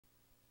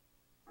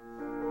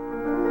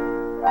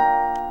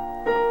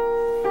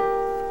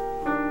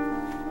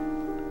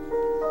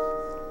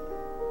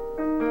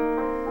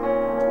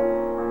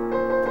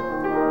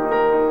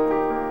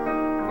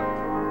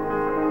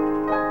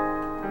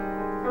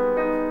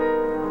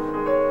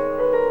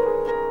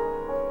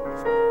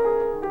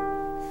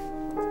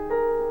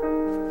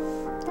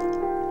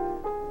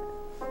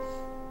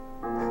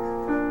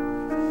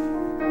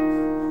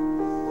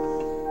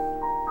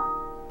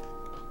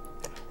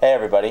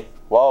everybody.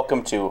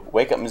 Welcome to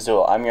Wake Up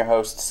Missoula. I'm your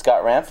host,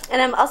 Scott Ramph. And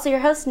I'm also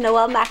your host,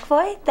 Noelle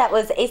McAvoy. That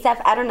was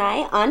Asaph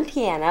Adonai on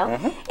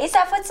piano.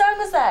 Asaph, what song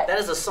was that? That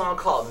is a song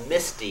called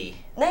Misty.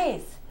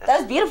 Nice.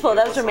 That was beautiful.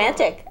 That was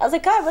romantic. I was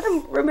like, God, what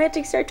a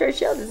romantic start to our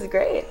show. This is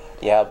great.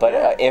 Yeah,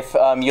 but if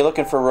you're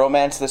looking for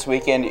romance this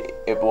weekend,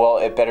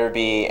 it better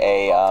be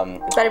a...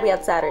 It better be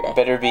on Saturday.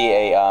 Better be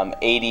a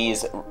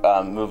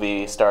 80s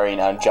movie starring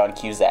John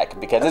Cusack,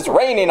 because it's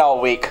raining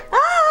all week.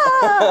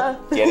 Ah!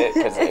 Get it?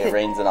 Because it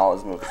rains in all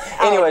his movies.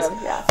 Anyways,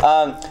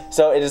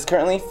 so it is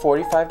currently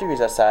 45 degrees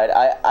outside.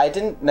 I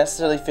didn't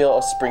necessarily feel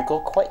a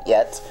sprinkle quite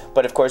yet,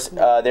 but of course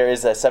there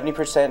is a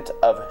 70%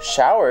 of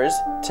showers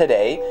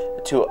today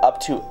to up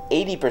to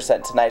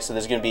 80% tonight, so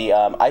there's going to be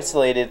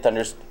isolated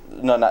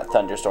not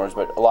thunderstorms,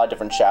 but a lot of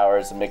different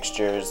showers and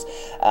mixtures.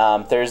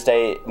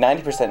 Thursday,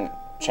 90%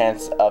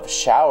 chance of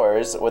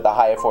showers with a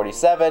high of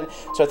 47,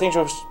 so things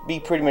will be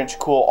pretty much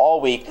cool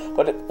all week.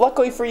 But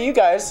luckily for you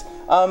guys,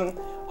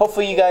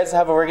 hopefully you guys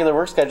have a regular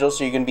work schedule,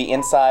 so you can be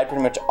inside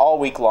pretty much all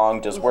week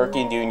long, just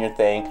working, doing your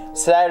thing.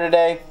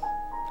 Saturday,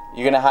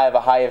 you're going to have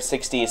a high of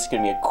 60. It's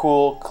going to be a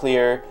cool,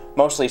 clear,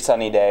 mostly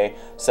sunny day,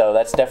 so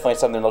that's definitely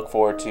something to look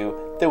forward to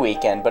the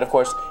weekend. But of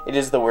course, it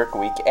is the work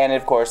week, and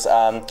of course,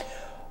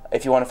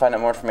 if you want to find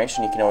out more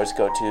information, you can always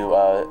go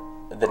to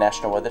the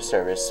National Weather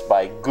Service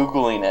by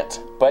Googling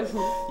it. But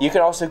you can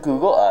also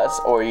Google us,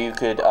 or you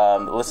could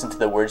listen to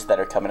the words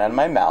that are coming out of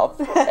my mouth.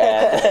 And or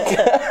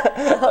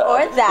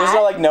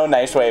that. There's no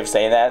nice way of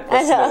saying that.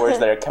 Listen to the words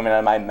that are coming out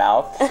of my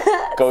mouth.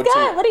 Go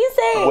Scott, to what do you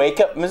say?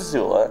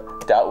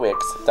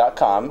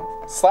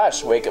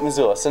 wakeupmissoula.wix.com/Wake Up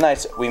Missoula. So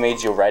nice, we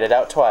made you write it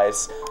out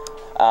twice.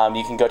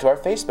 You can go to our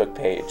Facebook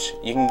page.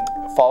 You can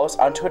follow us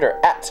on Twitter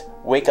at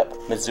Wake Up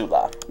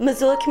Missoula.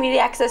 Missoula Community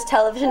Access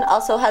Television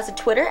also has a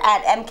Twitter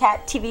at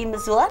MCAT TV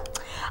Missoula.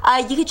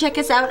 You can check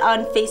us out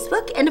on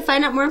Facebook, and to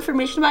find out more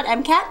information about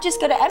MCAT, just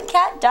go to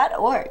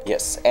mcat.org.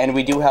 Yes, and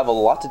we do have a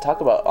lot to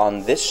talk about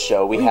on this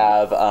show. We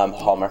have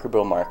Hallmark or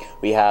Bullmark,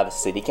 we have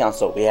City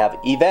Council, we have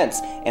events,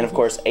 and of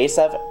course,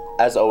 Asaph,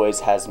 as always,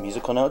 has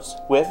musical notes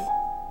with...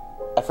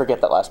 I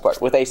forget that last part.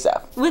 With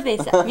Asaph. With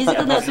Asaph.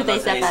 Musical notes with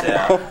Asaph.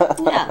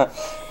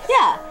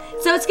 Yeah.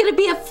 So it's going to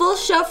be a full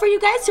show for you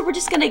guys, so we're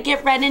just going to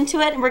get right into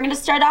it, and we're going to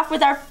start off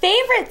with our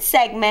favorite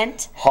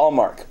segment.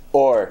 Hallmark,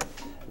 or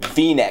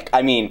V-neck.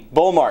 I mean,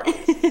 Bullmark.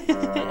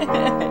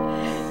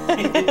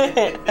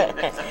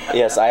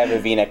 Yes, I have a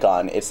V-neck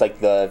on. It's like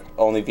the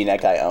only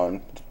V-neck I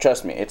own.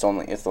 Trust me, it's the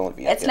only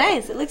V-neck. It's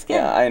nice. It looks good.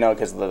 Yeah, I know,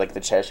 because the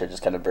chest hair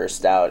just kind of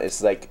burst out.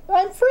 It's like,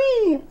 I'm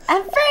free.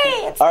 I'm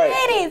free. It's all the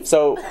right. 80s.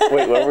 So,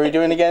 wait, what were we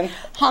doing again?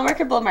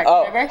 Hallmark or Bullmark?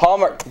 Oh, Remember?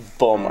 Hallmark,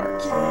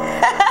 Bullmark.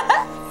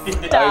 Are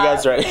you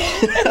guys ready?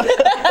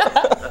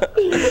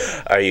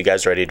 Are you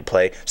guys ready to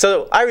play?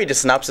 So, I read a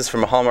synopsis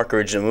from a Hallmark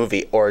original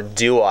movie, or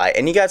do I?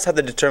 And you guys have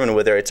to determine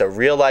whether it's a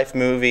real-life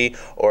movie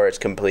or it's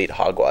complete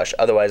hogwash,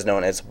 otherwise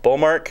known as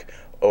Bullmark,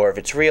 or if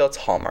it's real, it's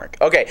Hallmark.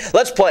 Okay,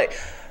 let's play.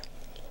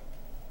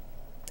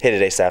 Hit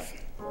it, Asaph.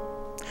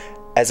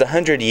 As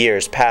 100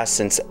 years pass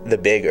since the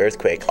big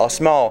earthquake, a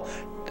small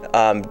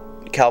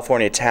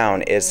California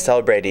town is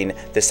celebrating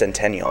the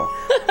centennial.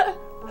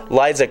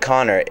 Liza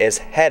Connor is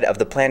head of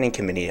the planning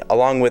committee,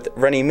 along with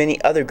running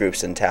many other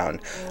groups in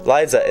town.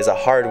 Liza is a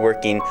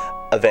hard-working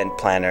event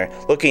planner,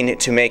 looking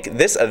to make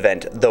this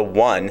event the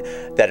one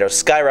that'll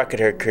skyrocket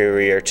her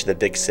career to the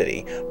big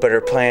city. But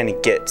her plan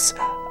gets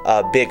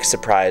a big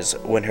surprise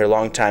when her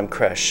longtime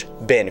crush,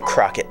 Ben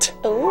Crockett,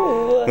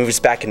 moves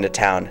back into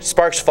town.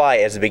 Sparks fly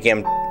as they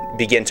begin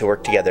to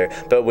work together,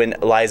 but when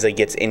Liza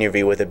gets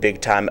interviewed with a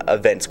big-time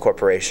events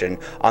corporation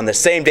on the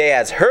same day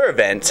as her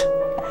event,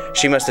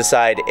 she must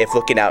decide if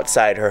looking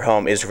outside her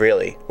home is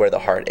really where the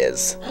heart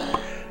is.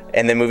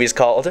 And the movie's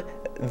called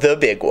The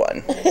Big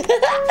One.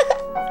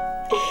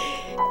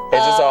 Is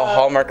this a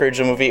Hallmark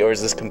original movie, or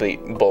is this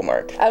complete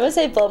Bullmark? I would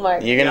say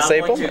Bullmark. You're gonna say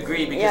I'm going Bullmark? to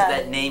agree because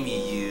that name you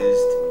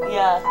used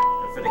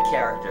for the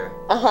character.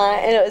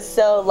 And it was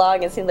so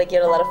long, it seemed like you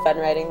had a lot of fun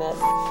writing this.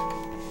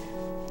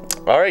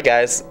 Alright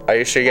guys, are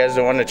you sure you guys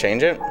don't want to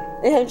change it?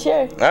 Yeah, I'm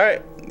sure.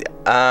 Alright.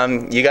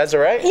 You guys are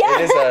right. Yeah.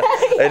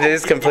 It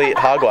is complete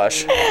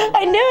hogwash.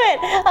 I knew it.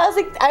 I was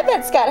like, I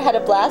bet Scott had a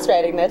blast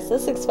writing this.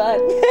 This looks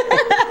fun.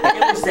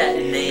 It was that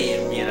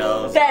name, you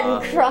know. Ben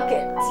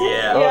Crockett.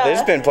 Yeah. Oh,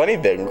 there's been plenty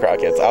of Ben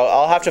Crockett's.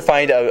 I'll have to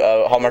find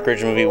a Hallmark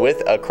original movie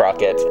with a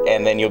Crockett,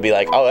 and then you'll be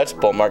like, oh, that's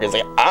Bullmark. It's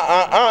like,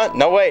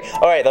 no way.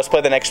 All right, let's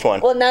play the next one.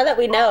 Well, now that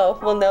we know,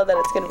 we'll know that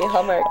it's going to be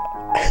Hallmark.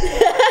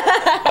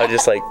 I'll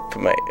just like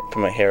put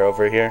my hair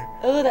over here.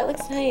 Oh, that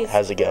looks nice.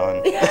 How's it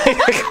going?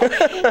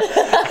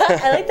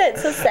 I like that.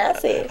 It's so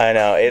sassy. I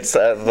know. It's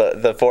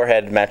the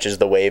forehead matches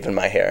the wave in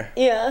my hair.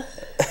 Yeah.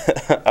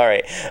 All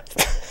right.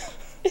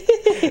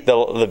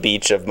 the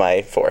beach of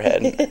my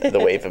forehead, the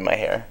wave in my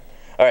hair.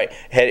 All right.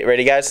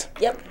 Ready, guys?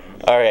 Yep.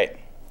 All right.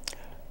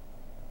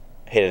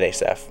 Hit it,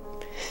 Asaph.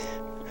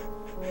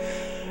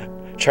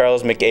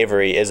 Charles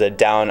McAvery is a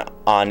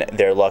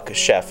down-on-their-luck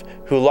chef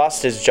who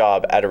lost his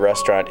job at a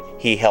restaurant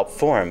he helped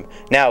form.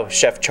 Now,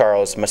 Chef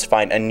Charles must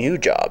find a new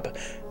job.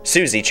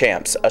 Susie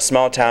Champs, a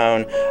small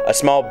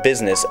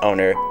business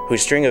owner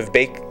whose string of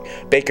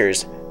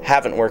bakers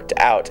haven't worked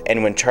out,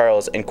 and when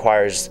Charles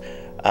inquires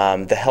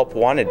the help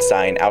wanted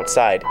sign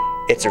outside,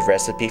 it's a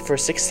recipe for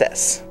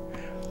success.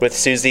 With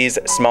Susie's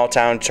small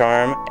town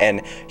charm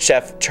and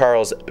Chef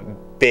Charles'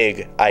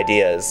 big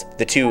ideas,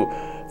 the two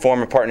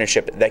form a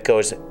partnership that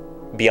goes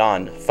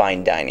beyond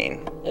fine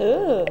dining.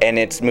 Ooh. And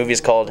its movie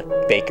is called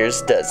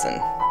Baker's Dozen.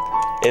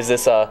 Is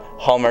this a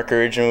Hallmark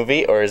original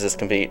movie, or is this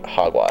complete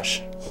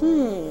hogwash?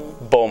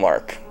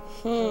 Bullmark.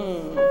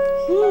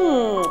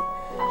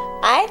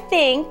 I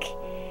think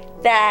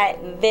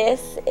that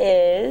this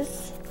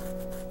is...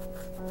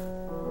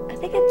 I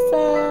think it's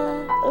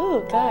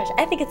oh gosh,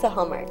 I think it's a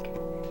Hallmark.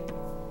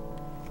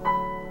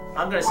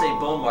 I'm gonna say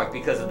Bullmark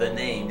because of the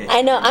name.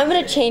 I know, I'm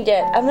gonna change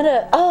it.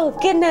 Oh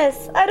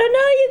goodness, I don't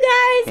know, you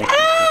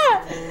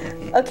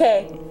guys.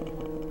 Okay,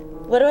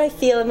 what do I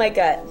feel in my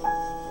gut?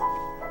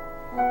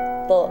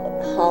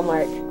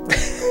 Hallmark.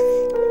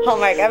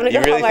 Hallmark. I'm gonna go Hallmark. You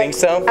really think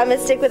so? I'm gonna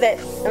stick with it.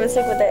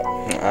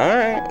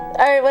 Alright.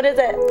 Alright, what is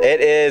it?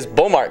 It is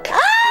Bullmark. Oh,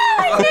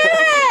 I knew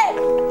it!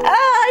 Oh,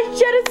 I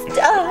should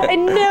have. I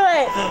knew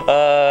it.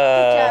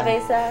 Good job,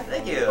 Asaph.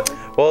 Thank you.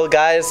 Well,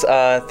 guys,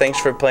 thanks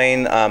for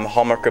playing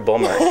Hallmark or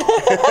Bullmark.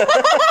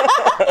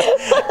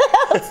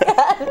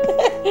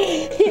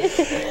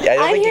 Yeah, I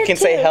don't think you can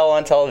say hell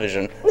on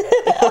television.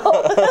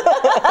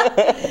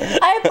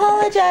 I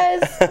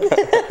apologize.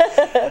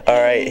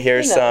 All right,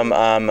 here's some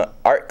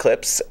art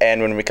clips,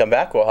 and when we come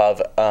back, we'll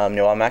have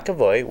Noelle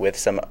McAvoy with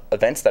some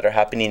events that are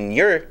happening in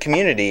your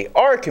community,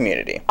 our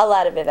community. A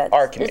lot of events.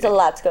 Our community. There's a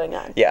lot going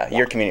on. Yeah,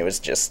 your community was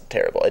just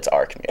terrible. It's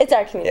our community. It's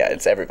our community. Yeah,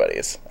 it's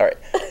everybody's. All right.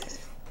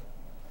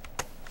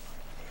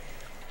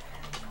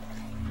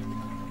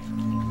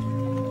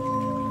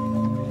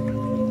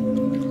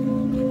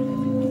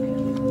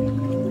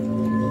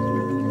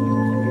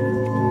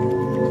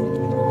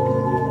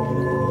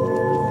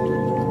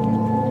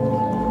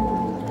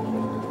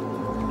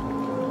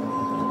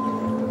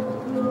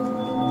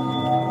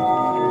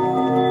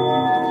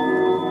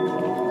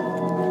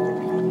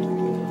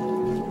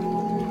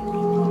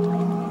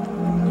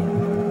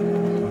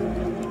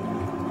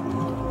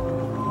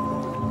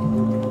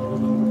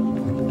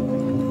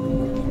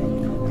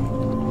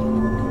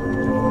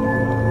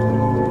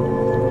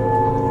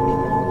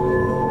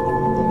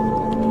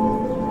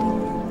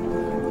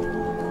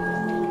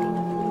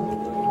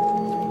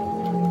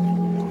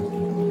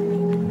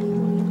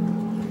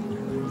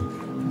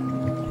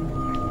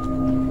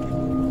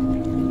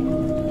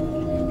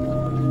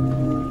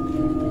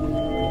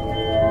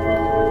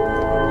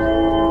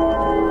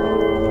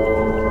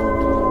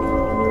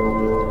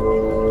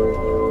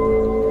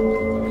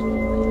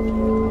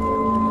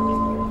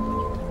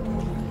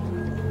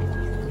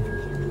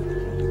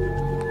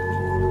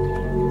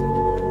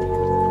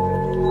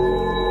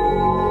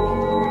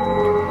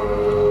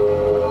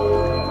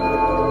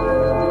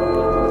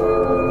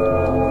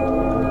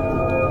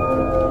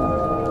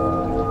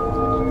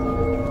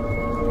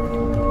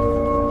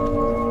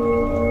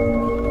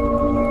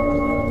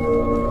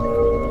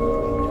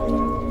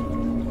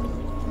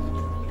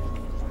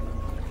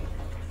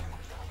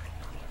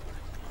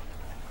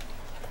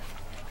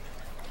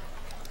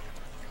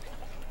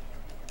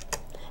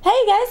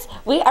 Hey guys,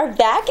 we are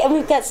back and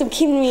we've got some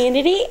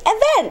community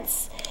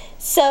events.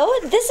 So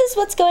this is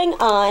what's going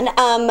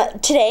on.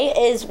 Today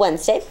is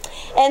Wednesday,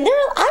 and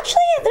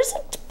there's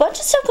a bunch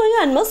of stuff going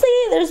on.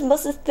 There's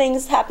most of the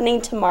things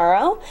happening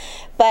tomorrow,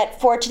 but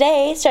for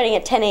today, starting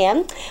at 10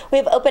 a.m., we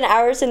have open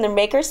hours in the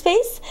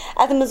makerspace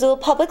at the Missoula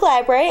Public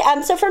Library.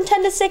 So from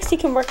 10 to 6, you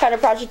can work on a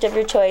project of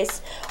your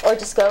choice or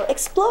just go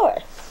explore.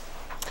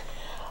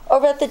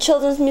 Over at the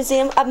Children's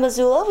Museum of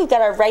Missoula, we've got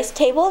our rice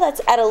table.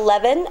 That's at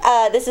 11.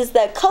 This is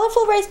the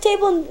colorful rice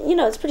table, and you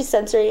know, it's pretty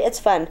sensory. It's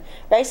fun.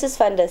 Rice is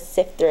fun to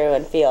sift through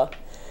and feel.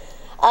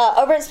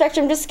 Over at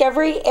Spectrum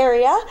Discovery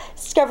area,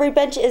 Discovery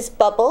Bench is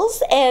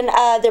Bubbles, and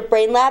their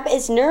Brain Lab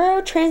is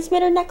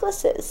Neurotransmitter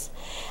Necklaces.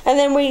 And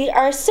then we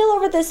are still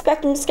over the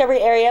Spectrum Discovery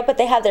area, but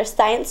they have their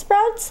Science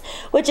Sprouts,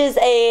 which is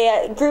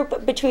a group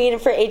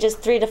for ages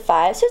 3 to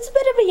 5, so it's a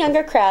bit of a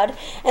younger crowd,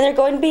 and they're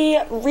going to be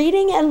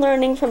reading and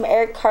learning from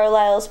Eric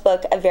Carlisle's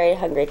book, A Very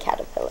Hungry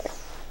Caterpillar.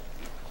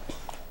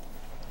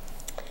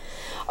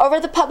 Over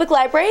at the public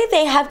library,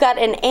 they have got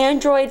an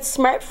Android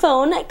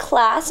smartphone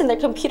class in their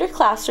computer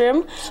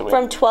classroom. Sweet.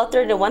 From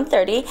 12:30 to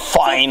 1:30.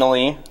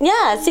 Finally.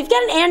 Yeah, so if you've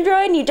got an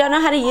Android and you don't know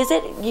how to use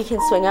it, you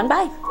can swing on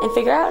by and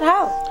figure out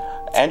how.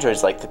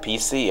 Android's like the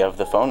PC of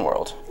the phone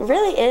world. It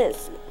really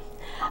is.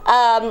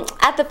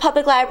 At the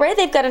public library,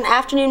 they've got an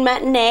afternoon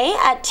matinee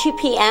at 2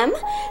 p.m.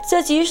 So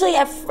it's usually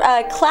a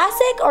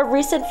classic or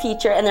recent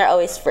feature, and they're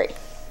always free.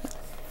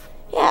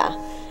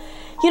 Yeah.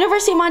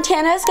 University of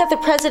Montana's got the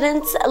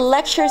President's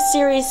Lecture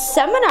Series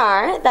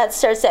Seminar that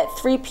starts at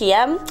 3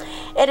 p.m.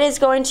 It is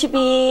going to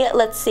be,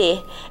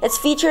 it's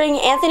featuring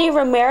Anthony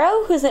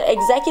Romero, who's the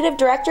Executive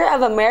Director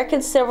of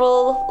American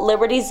Civil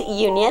Liberties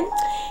Union.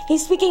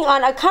 He's speaking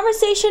on A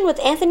Conversation with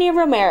Anthony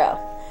Romero.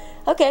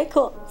 Okay,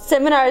 cool.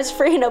 Seminar is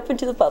free and open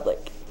to the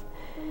public.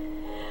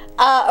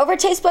 Over at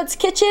Taste Bud's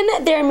Kitchen,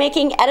 they're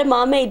making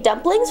edamame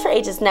dumplings for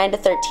ages 9 to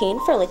 13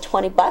 for only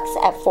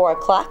 $20 at 4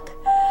 o'clock.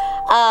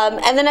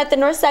 And then at the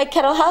Northside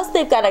Kettle House,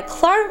 they've got a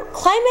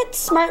Climate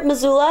Smart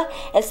Missoula.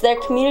 It's their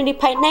community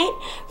pint night.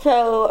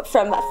 So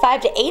from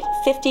 5 to 8,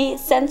 50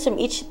 cents from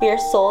each beer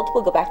sold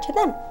will go back to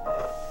them.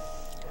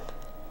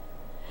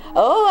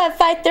 Oh, at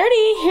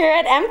 5:30 here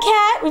at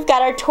MCAT, we've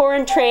got our tour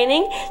and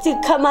training. So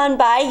you come on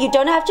by. You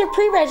don't have to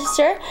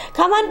pre-register.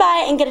 Come on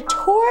by and get a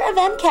tour of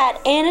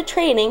MCAT and a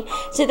training.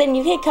 So then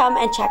you can come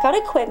and check out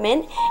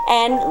equipment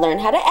and learn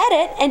how to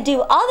edit and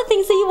do all the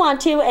things that you want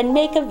to and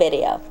make a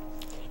video.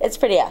 It's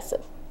pretty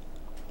awesome.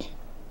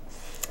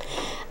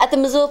 At the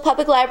Missoula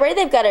Public Library,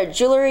 they've got a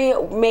jewelry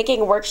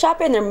making workshop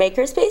in their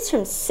makerspace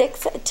from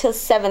 6 till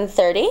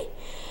 7:30.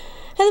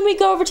 And then we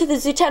go over to the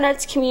Zootown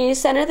Arts Community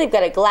Center. They've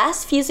got a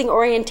glass fusing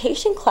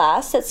orientation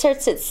class that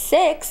starts at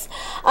 6.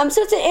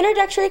 So it's an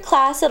introductory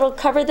class. It'll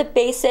cover the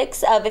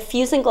basics of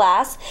fusing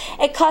glass.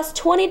 It costs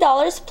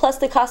 $20 plus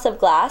the cost of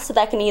glass. So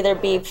that can either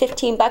be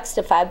 $15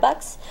 to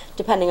 $5,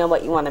 depending on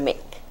what you want to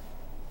make.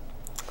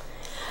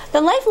 The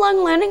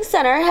Lifelong Learning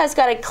Center has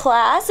got a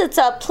class. It's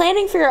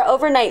planning for your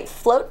overnight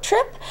float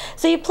trip.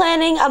 So you're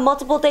planning a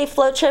multiple day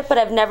float trip, but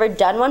I've never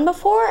done one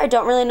before. I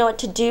don't really know what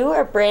to do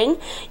or bring.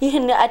 You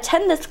can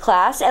attend this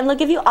class and they'll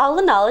give you all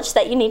the knowledge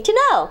that you need to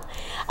know.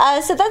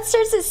 So that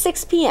starts at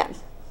 6 p.m.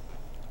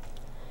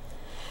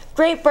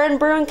 Great Burn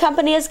Brewing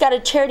Company has got a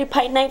charity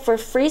pint night for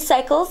free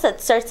cycles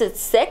that starts at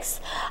 6.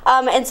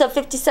 And so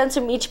 50 cents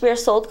from each beer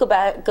sold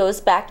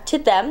goes back to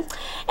them.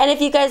 And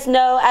if you guys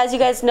know, as you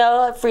guys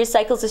know, Free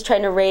Cycles is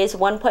trying to raise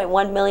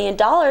 $1.1 million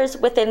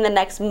within the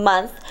next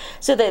month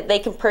so that they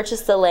can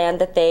purchase the land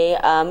that they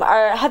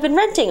have been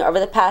renting over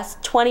the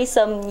past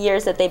 20-some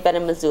years that they've been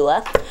in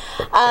Missoula.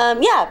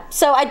 Yeah,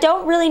 so I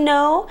don't really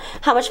know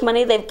how much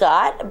money they've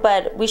got,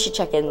 but we should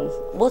check in.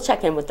 We'll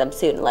check in with them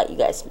soon and let you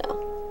guys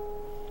know.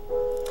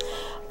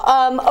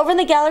 Over in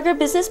the Gallagher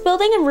Business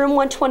Building in room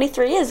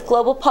 123 is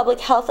Global Public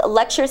Health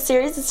Lecture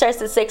Series. It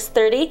starts at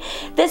 6:30.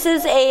 This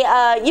is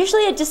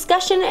usually a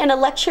discussion and a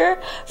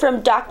lecture from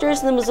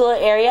doctors in the Missoula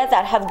area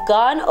that have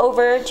gone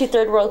over to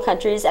third world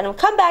countries and have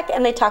come back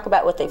and they talk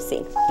about what they've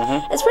seen.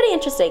 Mm-hmm. It's pretty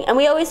interesting, and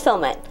we always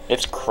film it.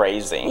 It's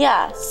crazy.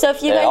 Yeah, so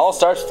if you guys... It all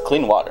starts with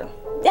clean water.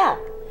 Yeah.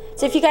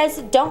 So if you guys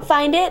don't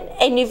find it,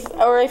 and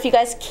or if you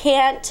guys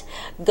can't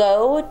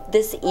go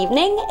this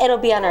evening, it'll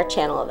be on our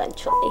channel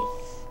eventually.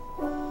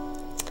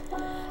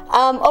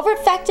 Over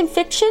at Fact and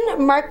Fiction,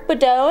 Mark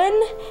Bedoin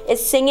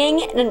is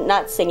signing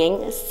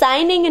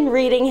and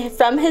reading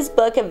from his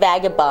book, A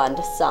Vagabond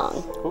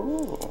Song.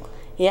 Ooh.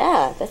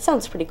 Yeah, that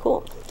sounds pretty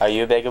cool. Are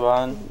you a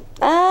vagabond?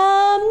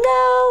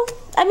 No.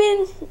 I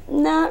mean,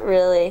 not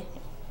really.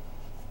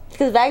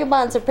 Because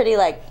vagabonds are pretty,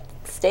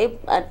 stable.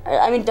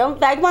 I mean, don't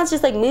vagabonds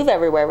just, move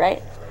everywhere,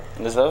 right?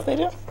 Is that what they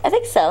do? I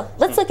think so.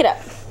 Let's look it up.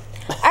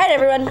 All right,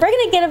 everyone, we're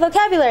going to get a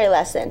vocabulary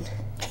lesson.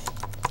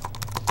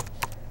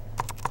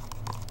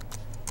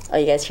 Oh,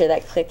 you guys hear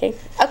that clicking?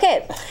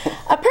 Okay.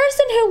 A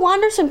person who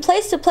wanders from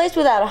place to place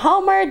without a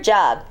home or a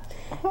job.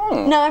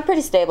 No, I'm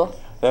pretty stable.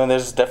 No,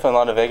 there's definitely a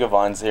lot of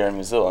vagabonds here in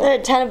Missoula. There are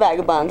a ton of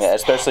vagabonds. Yeah,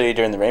 especially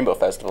during the Rainbow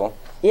Festival.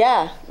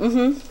 Yeah.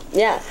 Mm-hmm.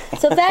 Yeah.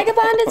 So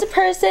vagabond is a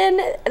person,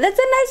 that's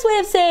a nice way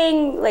of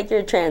saying,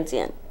 you're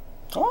transient.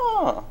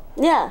 Oh.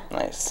 Yeah.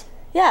 Nice.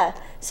 Yeah.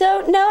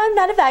 So, no, I'm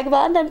not a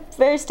vagabond. I'm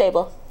very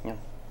stable. Yeah.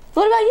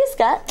 What about you,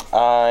 Scott?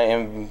 I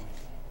am...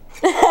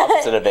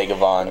 opposite of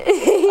vagabond.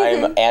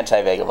 I'm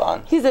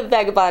anti-vagabond. He's a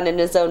vagabond in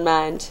his own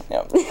mind.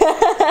 Yep.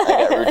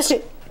 I got roots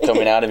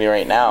coming out of me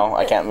right now.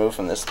 I can't move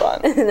from this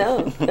spot.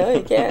 No,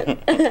 you can't.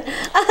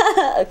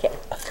 Okay.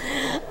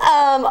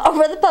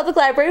 Over at the public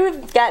library,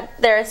 we've got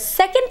their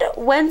second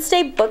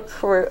Wednesday book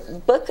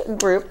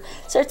group.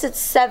 Starts at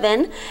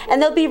 7,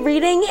 and they'll be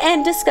reading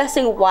and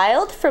discussing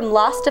Wild from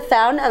Lost to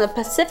Found on the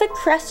Pacific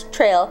Crest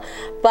Trail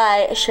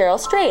by Cheryl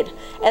Strayed.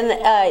 And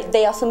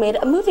they also made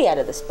a movie out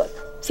of this book,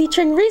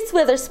 featuring Reese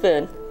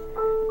Witherspoon.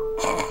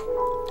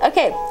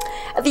 Okay,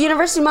 at the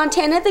University of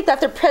Montana, they've got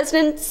their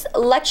President's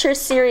Lecture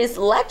Series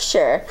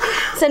lecture.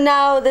 So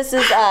now this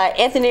is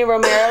Anthony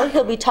Romero.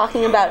 He'll be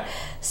talking about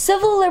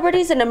civil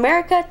liberties in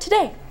America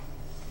today.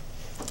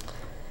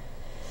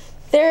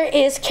 There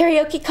is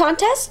karaoke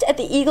contest at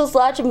the Eagles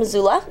Lodge in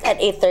Missoula at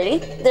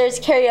 8:30. There's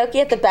karaoke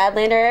at the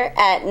Badlander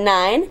at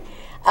 9.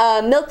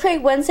 Milk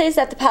Crate Wednesdays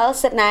at the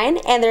Palace at 9,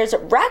 and there's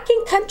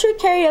Rockin' Country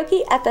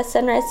Karaoke at the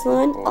Sunrise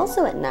Saloon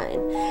also at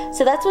 9.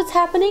 So that's what's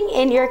happening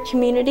in your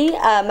community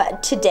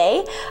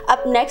today.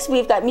 Up next,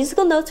 we've got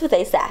Musical Notes with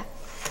Asaph.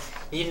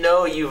 You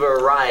know you've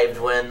arrived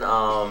when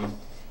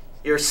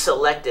you're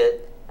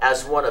selected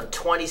as one of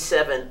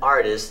 27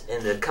 artists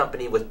in the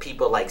company with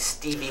people like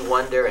Stevie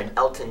Wonder and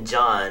Elton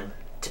John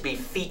to be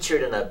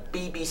featured in a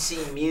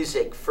BBC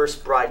Music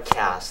first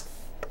broadcast,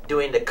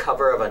 doing the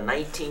cover of a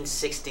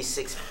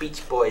 1966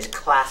 Beach Boys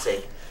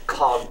classic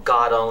called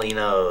God Only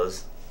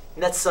Knows.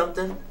 Isn't that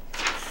something?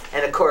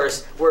 And of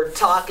course, we're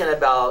talking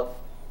about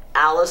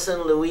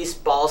Alison Louise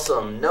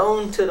Balsam,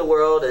 known to the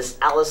world as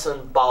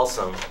Alison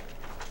Balsam.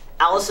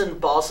 Alison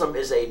Balsam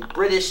is a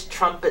British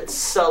trumpet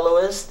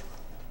soloist,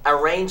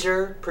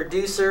 arranger,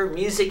 producer,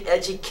 music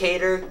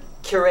educator,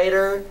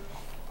 curator,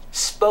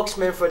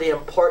 spokesman for the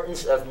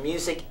importance of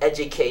music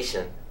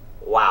education.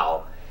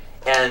 Wow.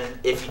 And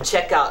if you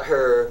check out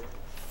her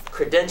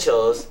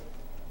credentials,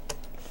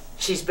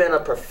 she's been a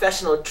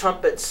professional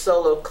trumpet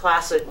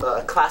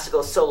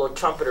classical solo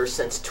trumpeter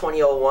since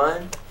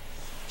 2001.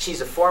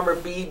 She's a former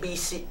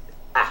BBC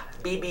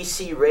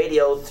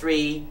Radio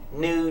 3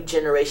 New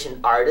Generation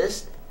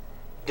artist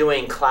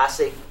doing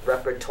classic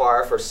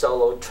repertoire for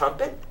solo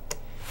trumpet.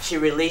 She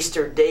released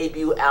her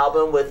debut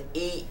album with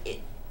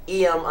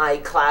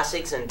EMI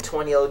Classics in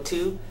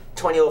 2002.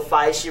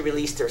 2005, she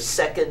released her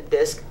second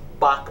disc,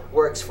 Bach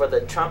Works for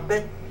the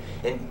Trumpet.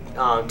 In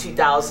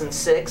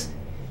 2006,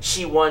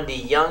 she won the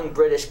Young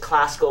British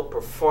Classical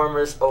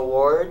Performers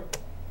Award.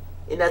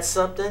 Isn't that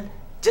something?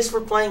 Just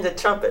for playing the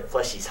trumpet,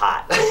 plus she's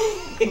hot.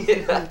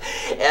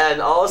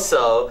 And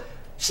also,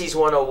 she's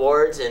won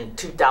awards in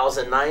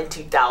 2009,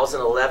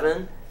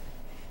 2011,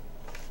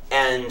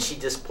 and she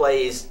just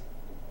plays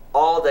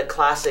all the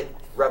classic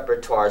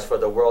repertoires for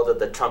the world of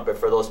the trumpet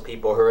for those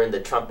people who are in the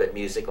trumpet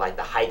music, like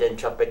the Haydn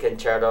Trumpet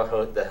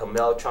Concerto, the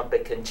Hummel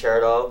Trumpet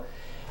Concerto,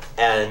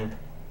 and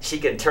she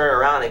can turn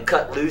around and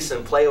cut loose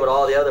and play with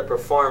all the other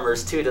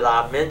performers too that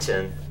I've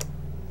mentioned.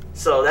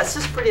 So that's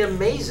just pretty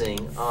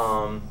amazing,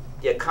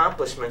 the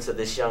accomplishments of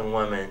this young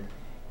woman.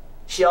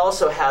 She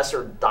also has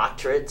her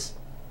doctorates,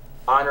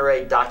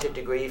 honorary doctorate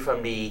degree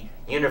from the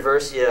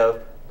University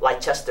of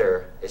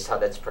Leicester, is how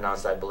that's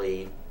pronounced, I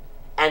believe,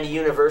 and the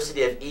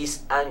University of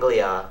East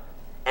Anglia.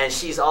 And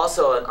she's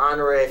also an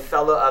honorary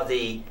fellow of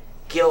the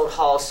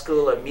Guildhall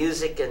School of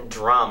Music and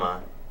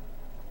Drama.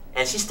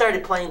 And she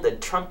started playing the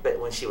trumpet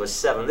when she was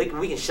 7.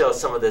 We can show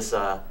some of this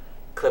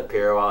clip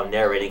here while I'm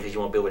narrating because you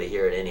won't be able to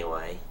hear it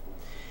anyway.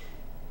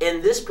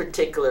 In this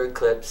particular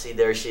clip, see,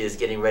 there she is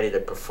getting ready to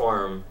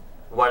perform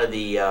one of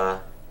the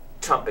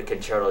trumpet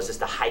concertos. It's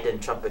the Haydn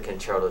Trumpet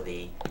Concerto,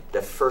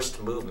 the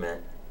first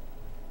movement.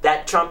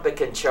 That trumpet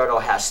concerto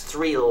has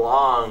 3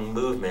 long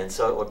movements,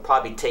 so it would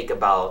probably take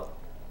about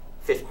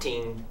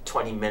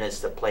 15-20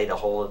 minutes to play the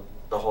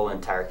whole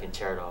entire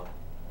concerto.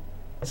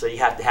 So you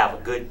have to have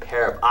a good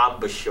pair of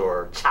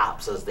embouchure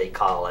chops, as they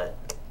call it.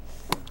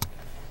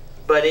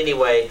 But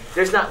anyway,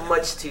 there's not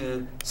much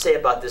to say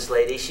about this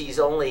lady. She's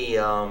only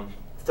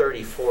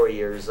 34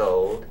 years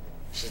old.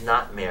 She's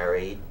not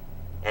married,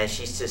 and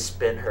she's just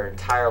spent her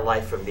entire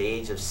life from the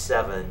age of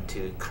 7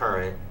 to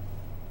current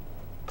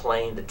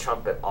playing the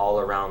trumpet all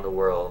around the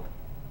world.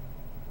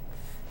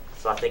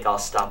 So I think I'll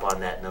stop on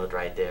that note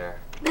right there.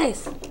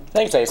 Nice.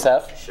 Thanks,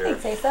 Asaph. Sure.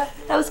 Thanks,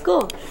 Asaph. That was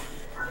cool.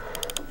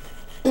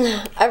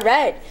 All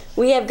right.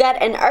 We have got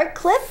an art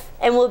clip,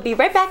 and we'll be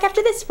right back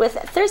after this with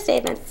Thursday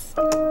events.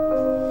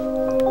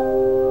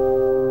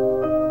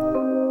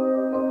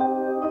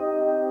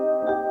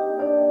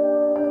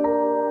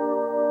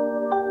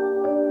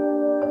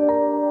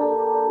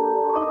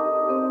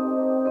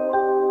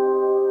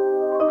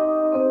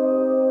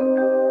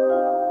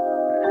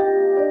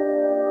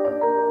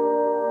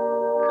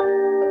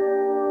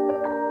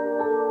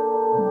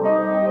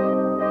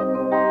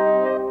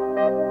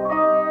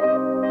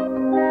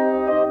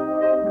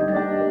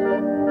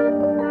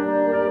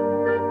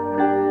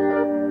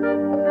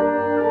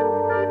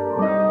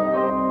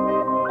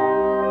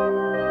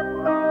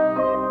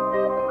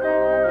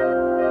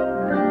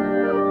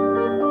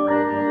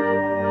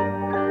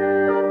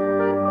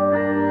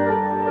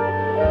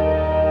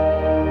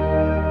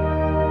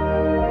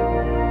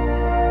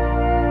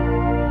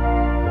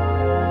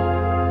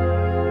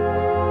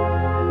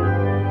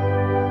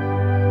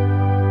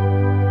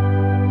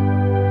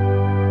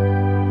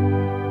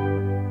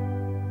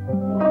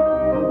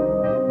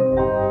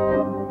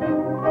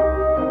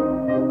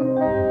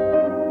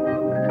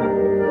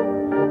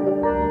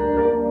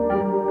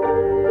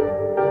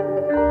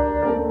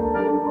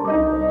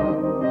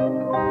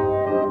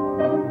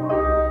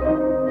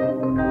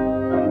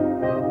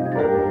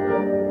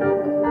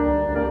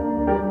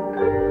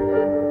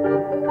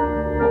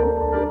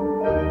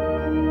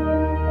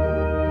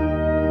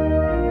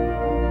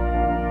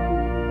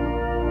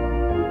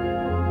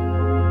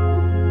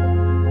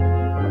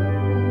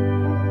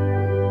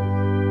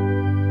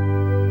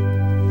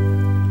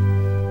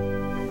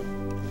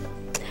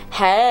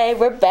 Hey,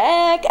 we're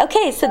back.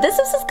 Okay, so this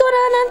is what's going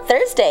on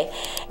Thursday.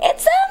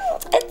 It's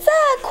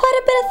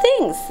quite a bit of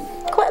things.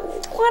 Quite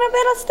a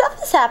bit of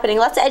stuff is happening.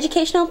 Lots of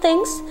educational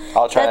things.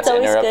 I'll try not to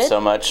interrupt so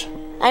much.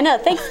 I know.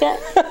 Thanks, Scott.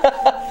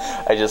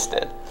 I just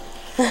did.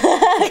 Okay,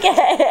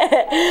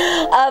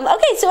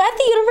 so at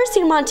the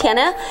University of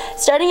Montana,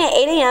 starting at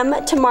 8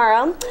 a.m.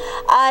 tomorrow,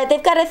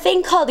 they've got a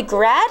thing called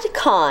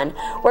GradCon,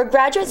 where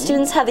graduate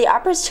students have the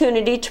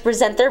opportunity to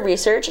present their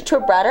research to a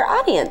broader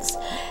audience.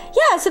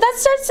 Yeah, so that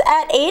starts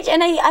at 8,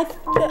 and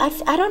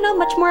I don't know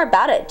much more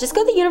about it. Just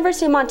go to the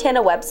University of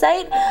Montana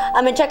website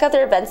and check out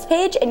their events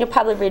page, and you'll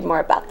probably read more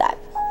about that.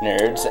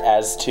 Nerds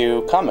as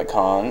to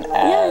Comic-Con,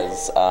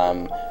 as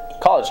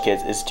college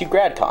kids is to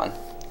GradCon.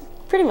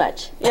 Pretty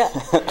much, yeah.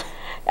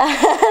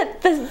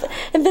 The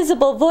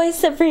invisible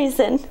voice of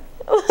reason.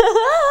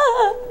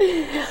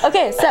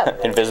 Okay, so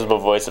invisible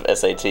voice of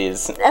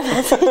SATs.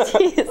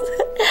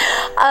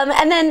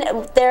 And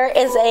then there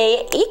is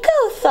a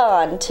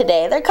eco-thon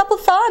today. There are a couple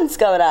thons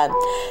going on.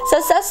 So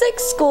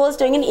Sussex School is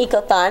doing an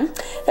eco-thon.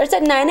 There's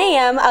at 9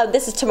 a.m.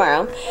 This is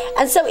tomorrow.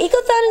 And so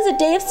eco-thon is a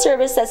day of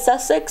service that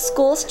Sussex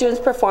School students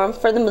perform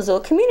for the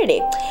Missoula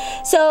community.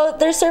 So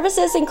their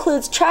services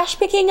includes trash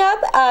picking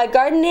up,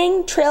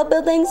 gardening, trail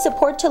building,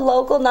 support to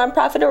local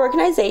nonprofit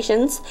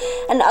organizations,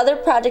 and other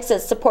projects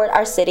that support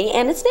our city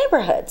and its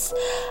neighborhoods.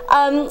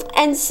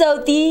 And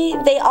so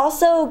they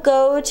also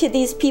go to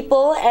these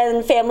people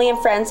and family and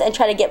friends and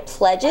try to get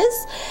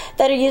pledges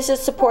that are used to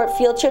support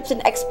field trips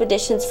and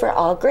expeditions for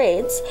all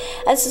grades.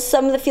 And so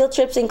some of the field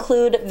trips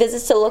include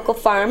visits to local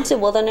farms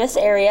and wilderness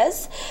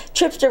areas,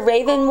 trips to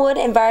Ravenwood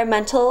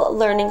Environmental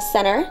Learning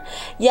Center,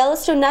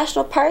 Yellowstone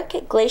National Park,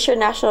 Glacier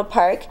National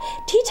Park,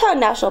 Teton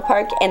National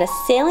Park, and a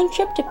sailing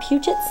trip to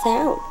Puget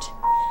Sound.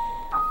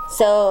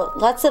 So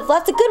lots of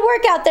good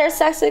work out there,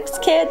 Sussex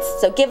kids.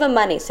 So give them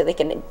money so they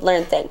can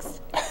learn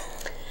things.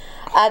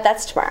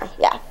 That's tomorrow,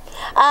 yeah.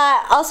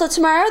 Also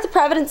tomorrow, the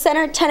Providence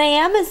Center at 10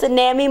 a.m. is the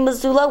NAMI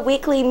Missoula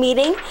weekly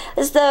meeting.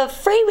 This is the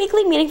free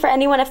weekly meeting for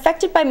anyone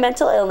affected by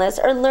mental illness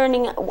or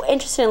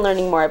interested in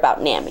learning more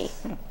about NAMI.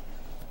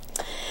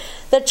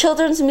 The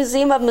Children's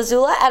Museum of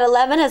Missoula at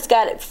 11 has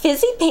got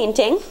fizzy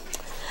painting.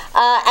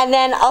 And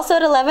then also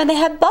at 11, they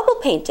have bubble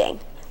painting.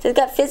 So they've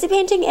got fizzy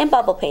painting and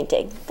bubble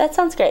painting. That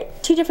sounds great.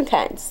 2 different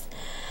kinds.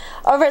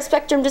 Over at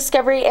Spectrum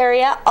Discovery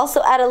area,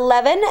 also at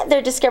 11,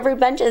 their Discovery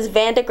Bench is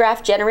Van de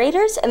Graaff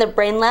generators, and the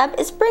Brain Lab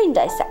is brain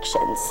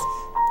dissections.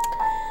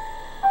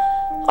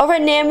 Over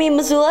at NAMI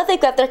Missoula, they've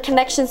got their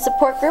Connection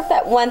Support Group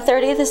at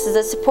 1:30. This is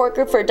a support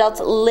group for adults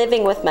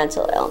living with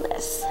mental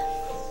illness.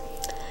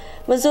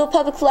 Missoula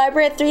Public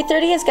Library at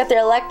 3:30 has got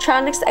their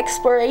electronics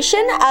exploration.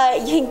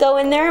 You can go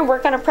in there and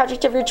work on a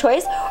project of your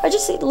choice, or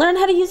just learn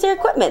how to use their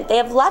equipment. They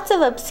have lots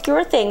of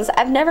obscure things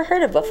I've never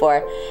heard of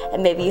before,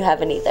 and maybe you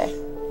haven't either.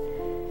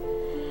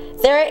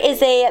 There is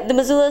the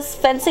Missoula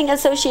Fencing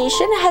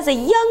Association has a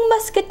Young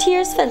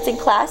Musketeers fencing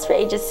class for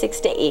ages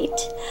 6 to 8.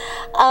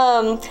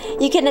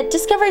 You can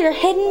discover your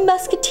hidden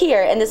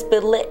musketeer in this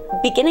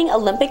beginning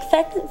Olympic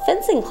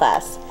fencing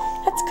class.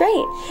 That's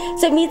great.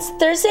 So it meets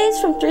Thursdays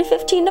from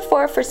 3:15 to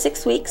 4 for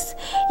 6 weeks.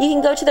 You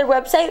can go to their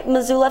website,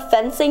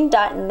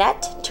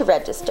 missoulafencing.net, to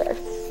register.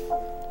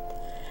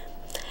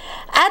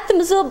 At the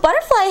Missoula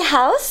Butterfly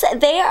House,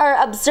 they are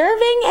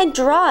observing and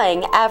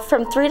drawing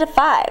from 3 to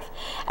 5.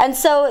 And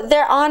so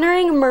they're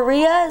honoring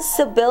Maria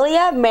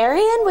Sibylla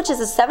Marion, which is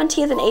a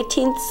 17th and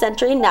 18th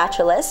century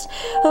naturalist,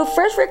 who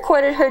first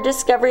recorded her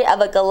discovery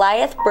of a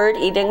Goliath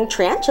bird-eating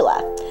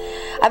tarantula.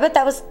 I bet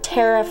that was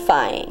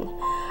terrifying.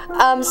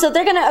 So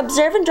they're going to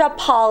observe and draw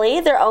Polly,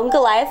 their own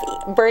Goliath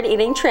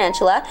bird-eating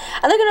tarantula,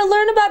 and they're going to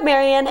learn about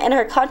Marion and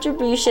her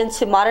contribution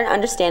to modern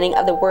understanding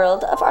of the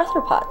world of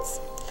arthropods.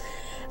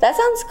 That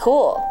sounds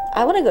cool.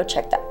 I want to go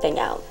check that thing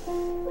out.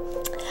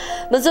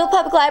 Missoula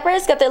Public Library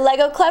has got their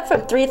Lego Club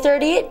from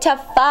 3:30 to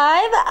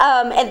 5,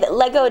 and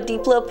Lego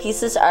Duplo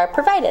pieces are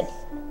provided.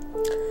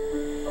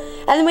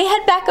 And then we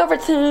head back over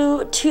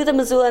to the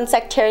Missoula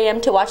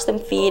Insectarium to watch them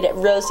feed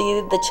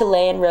Rosie, the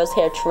Chilean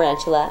rose-hair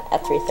tarantula,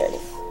 at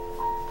 3:30.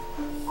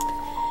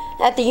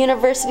 At the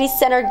University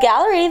Center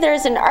Gallery,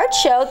 there's an art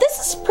show. This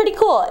is pretty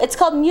cool. It's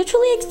called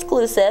Mutually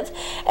Exclusive.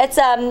 It's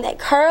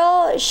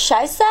Carl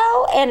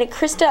Scheisau and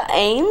Krista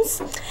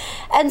Ames.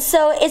 And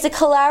so it's a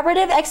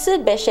collaborative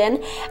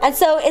exhibition. And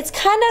so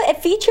it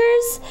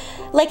features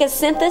like a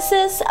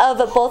synthesis of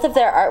both of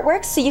their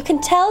artworks. So you can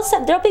tell,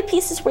 there'll be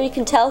pieces where you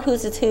can tell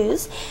whose is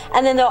whose.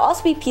 And then there'll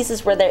also be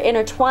pieces where they're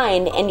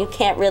intertwined and you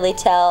can't really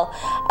tell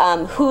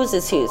whose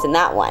is whose in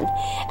that one.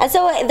 And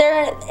so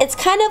it's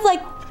kind of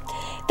like,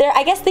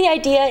 I guess the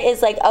idea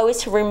is like always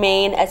to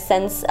remain a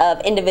sense of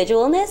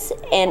individualness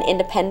and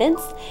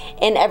independence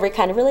in every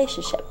kind of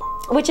relationship,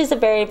 which is a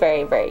very,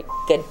 very, very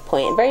good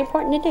point and very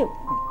important to do.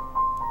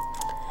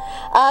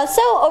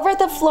 So over at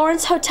the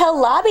Florence Hotel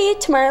lobby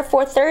tomorrow at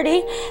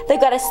 4:30, they've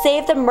got a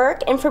Save the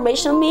Merc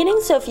informational meeting.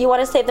 So if you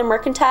want to save the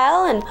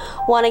mercantile and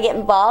want to get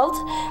involved,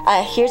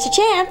 here's your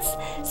chance.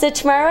 So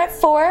tomorrow at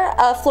 4,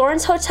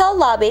 Florence Hotel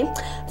lobby,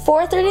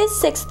 4:30 to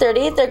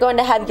 6:30, they're going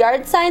to have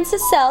yard signs to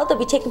sell. They'll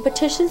be taking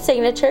petition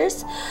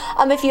signatures.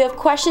 If you have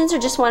questions or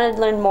just want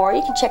to learn more,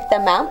 you can check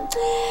them out.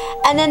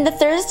 And then the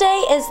Thursday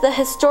is the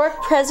Historic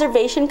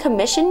Preservation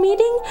Commission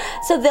meeting.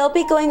 So they'll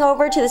be going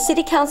over to the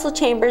City Council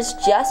chambers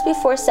just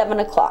before 7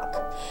 o'clock.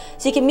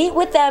 So you can meet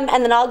with them,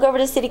 and then I'll go over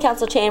to City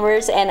Council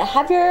chambers and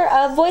have your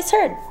voice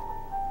heard.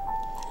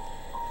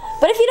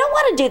 But if you don't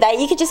want to do that,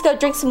 you could just go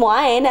drink some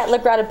wine at La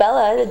Grata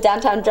Bella, the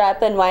downtown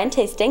drop-in wine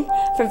tasting,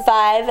 from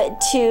 5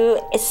 to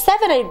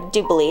 7, I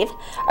do believe,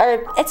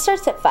 or it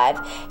starts at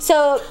 5.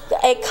 So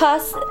it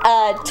costs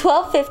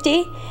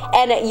 $12.50,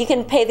 and you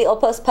can pay the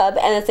Old Post Pub,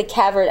 and it's a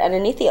cavern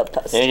underneath the Old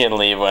Post. You can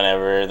leave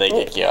whenever they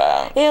kick you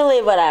out. You can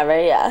leave whenever,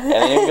 yeah. And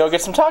then you can go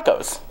get some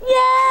tacos.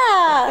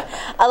 Yeah,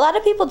 a lot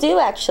of people do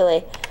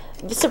actually.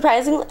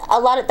 Surprisingly,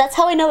 that's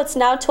how I know it's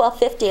now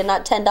 $12.50 and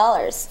not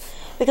 $10.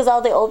 because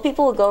all the old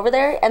people will go over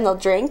there and they'll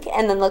drink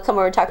and then they'll come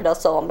over to Taco del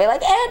Sol and be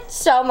like, it's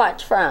so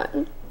much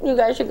fun. You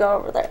guys should go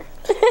over there.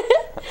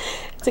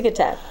 It's a good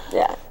time.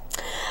 Yeah.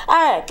 All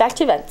right, back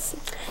to events.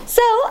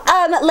 So,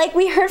 like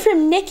we heard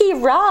from Nikki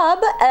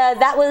Robb,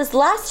 that was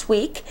last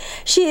week.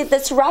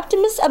 The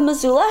Seroptimists of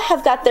Missoula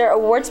have got their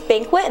awards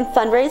banquet and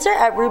fundraiser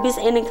at Ruby's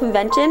Inn and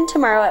Convention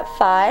tomorrow at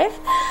 5.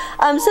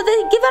 So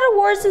they give out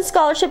awards and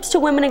scholarships to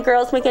women and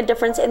girls making a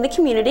difference in the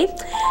community.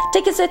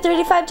 Tickets are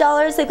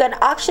 $35. They've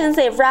got auctions,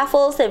 they have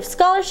raffles, they have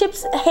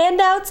scholarships,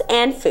 handouts,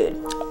 and food.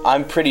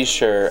 I'm pretty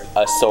sure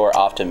a sore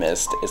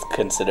optimist is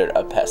considered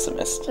a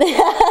pessimist.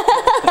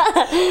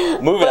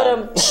 Moving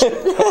on.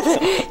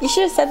 You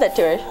should have said that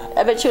to her.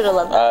 I bet she would have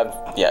loved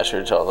that. Yeah, she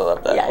would totally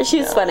love that. Yeah, she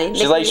was funny.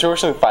 She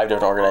works with 5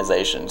 different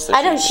organizations. So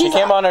I know, she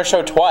came on our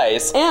show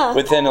twice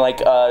within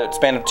like a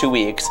span of 2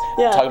 weeks.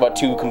 Talk about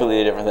 2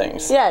 completely different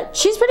things. Yeah,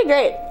 she's pretty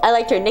great. I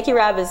liked her. Nikki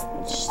Robb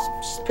she's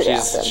pretty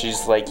awesome.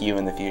 She's like you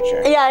in the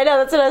future. Yeah, I know.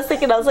 That's what I was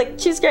thinking. I was like,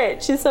 she's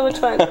great. She's so much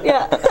fun.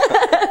 Yeah.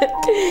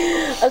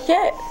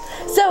 Okay.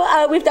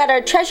 So we've got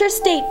our Treasure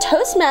State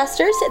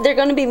Toastmasters. They're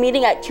going to be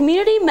meeting at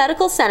Community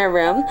Medical Center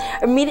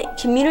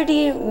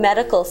Community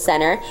Medical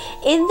Center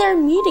in their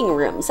meeting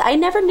rooms. I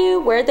never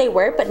knew where they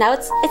were, but now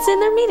it's in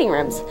their meeting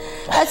rooms.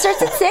 It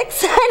starts at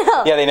 6. I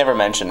know. Yeah, they never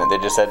mentioned it. They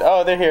just said,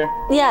 oh, they're here.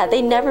 Yeah,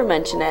 they never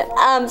mention it.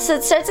 So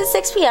it starts at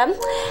 6 p.m.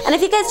 And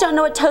if you guys don't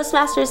know what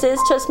Toastmasters is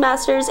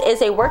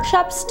a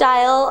workshop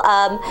style.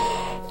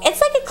 It's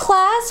like a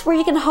class where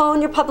you can hone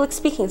your public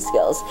speaking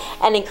skills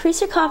and increase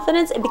your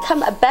confidence and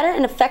become a better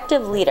and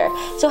effective leader.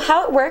 So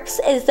how it works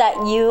is that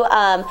you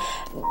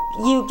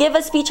give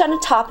a speech on a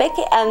topic,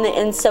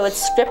 and so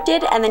it's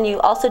scripted, and then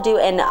you also do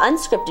an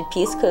unscripted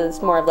piece because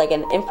it's more of like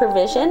an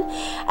improvisation,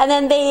 and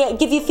then they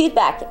give you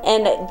feedback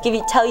and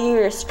tell you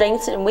your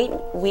strengths and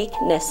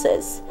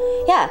weaknesses.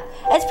 Yeah,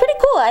 it's pretty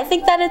cool. I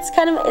think that it's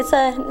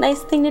a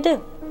nice thing to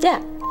do.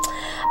 Yeah.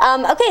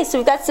 Okay, so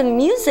we've got some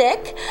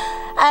music.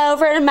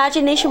 Over at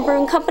Imagination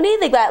Brewing Company,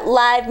 they've got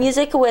live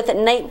music with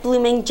Night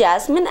Blooming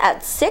Jasmine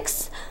at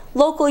 6.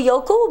 Local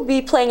Yokel will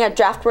be playing at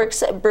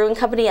Draftworks Brewing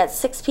Company at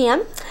 6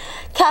 p.m.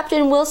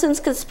 Captain Wilson's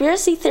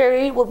Conspiracy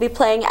Theory will be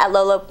playing at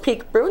Lolo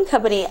Peak Brewing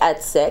Company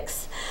at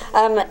 6.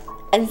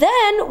 And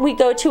then we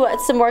go to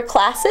some more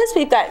classes.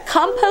 We've got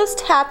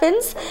Compost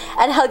Happens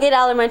at Hellgate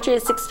Elementary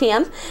at 6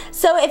 p.m.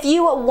 So if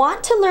you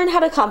want to learn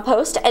how to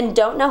compost and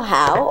don't know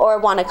how, or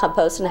want to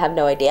compost and have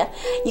no idea,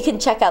 you can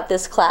check out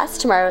this class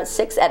tomorrow at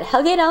 6 at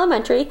Hellgate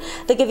Elementary.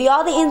 They'll give you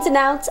all the ins and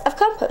outs of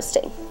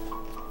composting.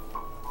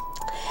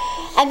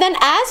 And then,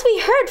 as we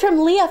heard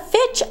from Leah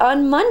Fitch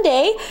on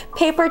Monday,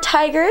 Paper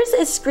Tigers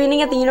is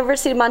screening at the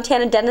University of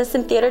Montana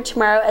Denison Theater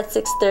tomorrow at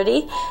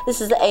 6:30.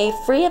 This is a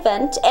free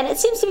event, and it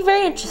seems to be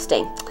very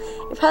interesting.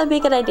 It'd probably be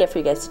a good idea for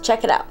you guys to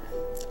check it out.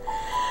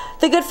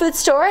 The Good Food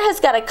Store has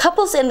got a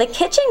Couples in the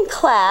Kitchen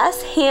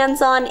class,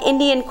 hands-on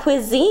Indian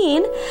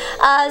cuisine.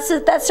 So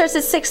that starts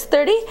at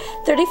 6:30,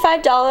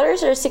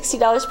 $35 or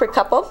 $60 per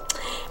couple.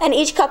 And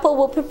each couple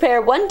will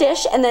prepare one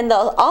dish, and then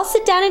they'll all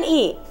sit down and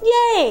eat.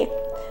 Yay!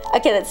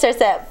 Okay, that starts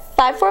at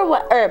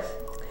 541, or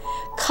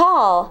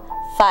call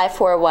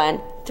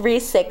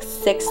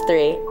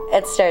 541-3663.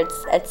 It starts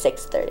at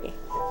 6:30.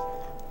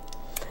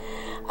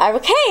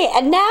 Okay,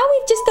 and now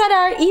we've just got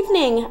our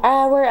evening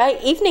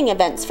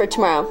events for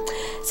tomorrow.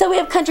 So we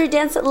have country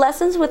dance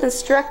lessons with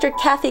instructor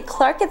Kathy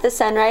Clark at the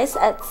Sunrise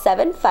at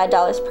 7,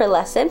 $5 per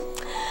lesson.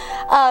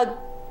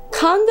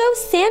 Congo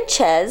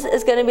Sanchez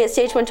is going to be at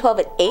Stage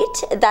 112 at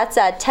 8. That's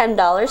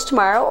 $10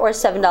 tomorrow, or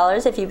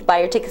 $7 if you buy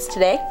your tickets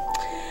today.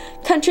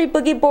 Country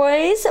Boogie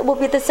Boys will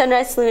be at the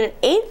Sunrise Saloon at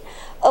 8.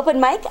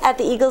 Open mic at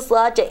the Eagles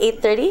Lodge at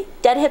 8:30.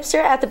 Dead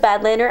Hipster at the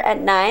Badlander at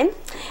 9.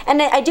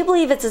 And I do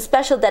believe it's a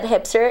special Dead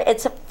Hipster.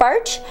 It's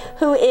Farch,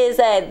 who is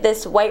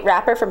this white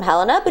rapper from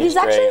Helena, but he's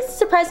actually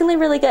surprisingly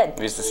really good.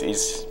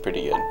 He's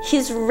pretty good.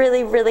 He's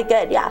really, really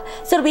good, yeah.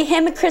 So it'll be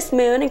him and Chris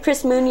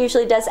Moon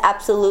usually does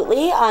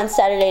Absolutely on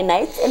Saturday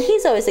nights, and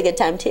he's always a good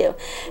time too.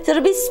 So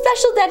it'll be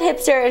special Dead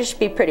Hipster, and it should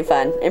be pretty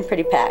fun and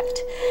pretty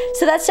packed.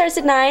 So that starts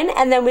at 9,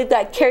 and then we've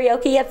got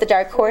karaoke at the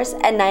Dark Horse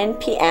at 9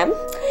 p.m.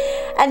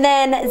 And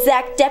then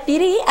Zach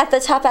Deputy at the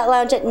Top Hat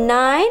Lounge at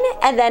 9,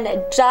 and then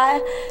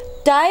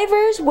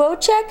Divers,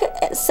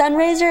 Wojciech,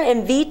 Sunraiser,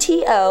 and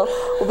VTO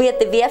will be at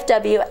the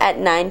VFW at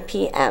 9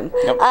 p.m.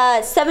 Yep.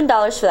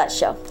 $7 for that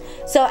show.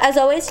 So as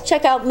always,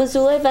 check out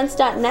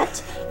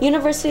MissoulaEvents.net,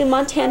 University of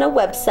Montana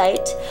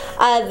website,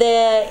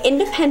 the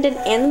Independent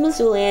and the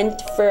Missoulian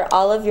for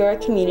all of your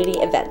community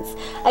events.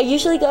 I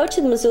usually go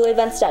to the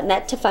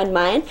MissoulaEvents.net to find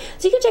mine,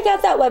 so you can check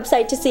out that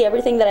website to see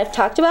everything that I've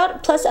talked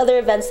about, plus other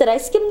events that I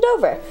skimmed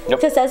over.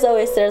 Because as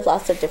always, there's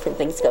lots of different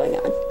things going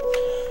on.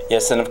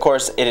 Yes, and of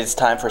course, it is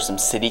time for some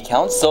city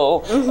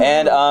council,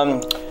 and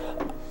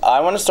I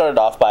want to start it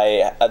off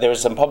by, there was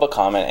some public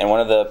comment, and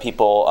one of the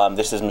people,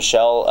 this is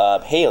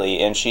Michelle Haley,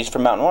 and she's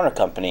from Mountain Warner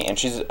Company, and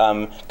she's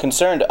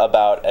concerned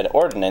about an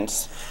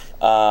ordinance.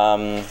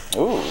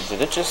 Ooh,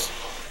 did it just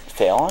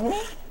fail on me?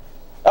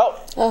 No.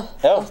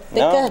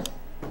 God.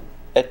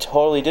 It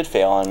totally did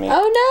fail on me.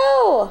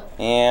 Oh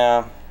no!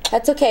 Yeah.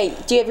 That's okay.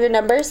 Do you have your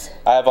numbers?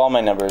 I have all my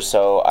numbers,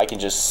 so I can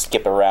just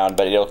skip around,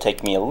 but it'll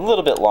take me a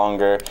little bit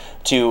longer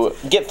to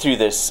get through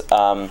this.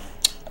 So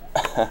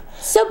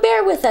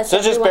bear with us,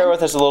 So just bear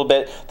with us a little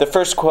bit. The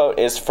first quote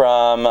is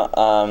from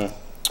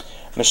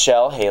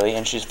Michelle Haley,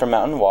 and she's from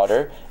Mountain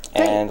Water.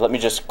 Great. And let me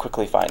just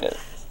quickly find it.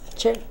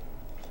 Sure.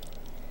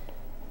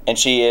 And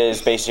she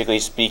is basically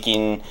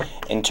speaking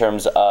in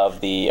terms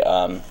of the,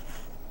 oh,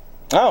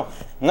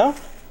 no,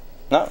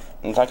 it's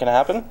not going to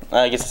happen?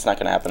 I guess it's not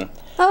going to happen.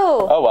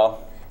 Oh,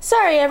 well.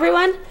 Sorry,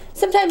 everyone.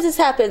 Sometimes this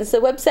happens. The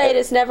website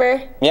is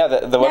never... Yeah,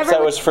 the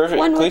website was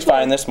perfectly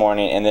fine way. this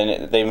morning, and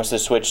then they must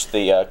have switched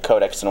the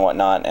codecs and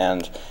whatnot,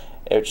 and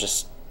it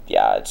just,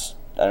 yeah, it's,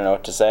 I don't know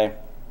what to say.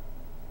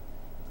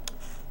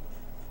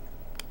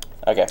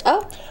 Okay.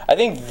 Oh. I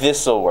think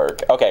this will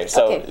work. Okay,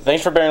 so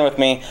thanks for bearing with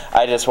me.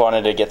 I just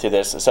wanted to get through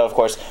this. So, of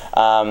course,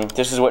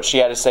 this is what she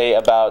had to say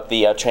about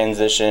the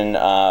transition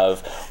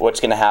of what's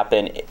going to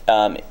happen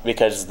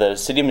because the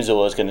City of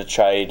Missoula is going to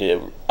try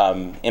to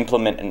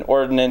implement an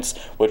ordinance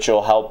which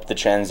will help the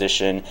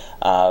transition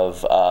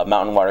of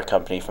Mountain Water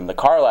Company from the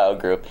Carlisle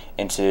Group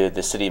into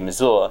the City of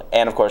Missoula.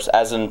 And, of course,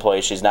 as an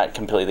employee, she's not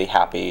completely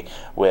happy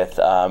with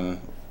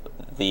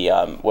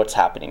what's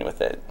happening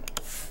with it.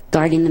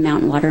 Regarding the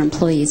Mountain Water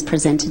employees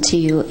presented to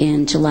you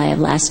in July of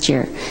last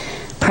year.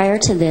 Prior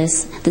to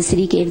this, the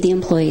city gave the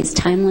employees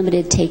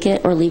time-limited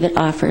take-it-or-leave-it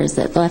offers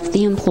that left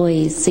the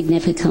employees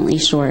significantly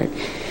short.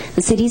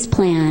 The city's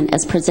plan,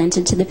 as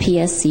presented to the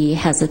PSC,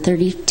 has a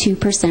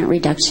 32%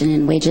 reduction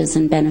in wages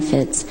and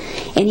benefits.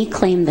 Any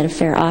claim that a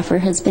fair offer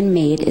has been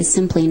made is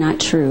simply not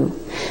true.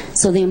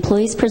 So the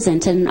employees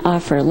presented an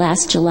offer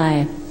last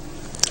July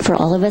for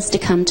all of us to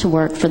come to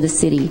work for the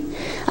city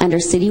under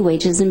city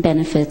wages and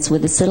benefits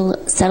with a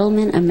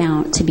settlement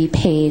amount to be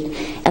paid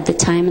at the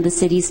time of the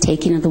city's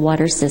taking of the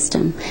water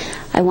system.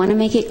 I want to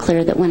make it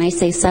clear that when I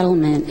say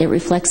settlement, it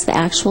reflects the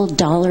actual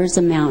dollars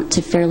amount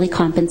to fairly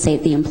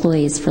compensate the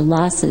employees for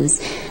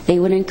losses they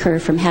would incur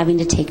from having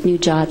to take new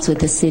jobs with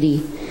the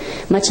city.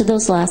 Much of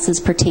those losses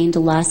pertain to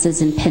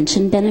losses in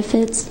pension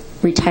benefits,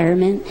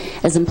 retirement,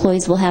 as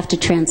employees will have to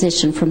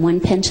transition from one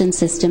pension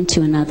system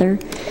to another.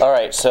 All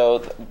right,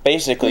 so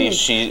basically,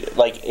 she,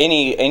 like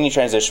any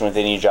transition with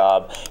any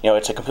job, you know,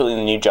 it's a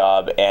completely new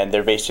job, and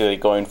they're basically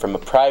going from a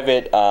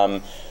private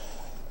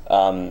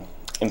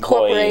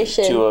employee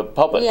to a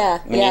public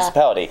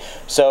municipality.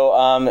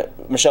 So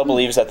Michelle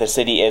believes that the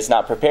city is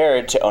not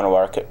prepared to own a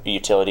water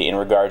utility in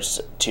regards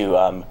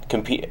to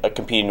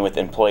competing with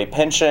employee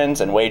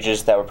pensions and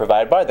wages that were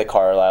provided by the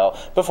Carlisle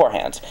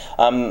beforehand.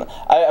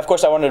 Of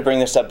course, I wanted to bring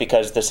this up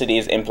because the city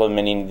is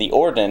implementing the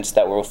ordinance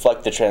that will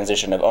reflect the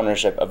transition of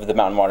ownership of the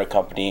Mountain Water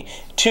Company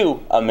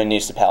to a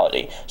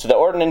municipality. So the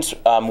ordinance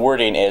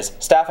wording is,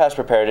 staff has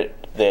prepared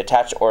the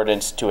attached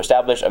ordinance to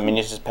establish a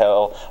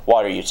municipal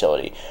water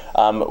utility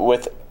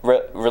with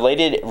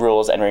related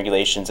rules and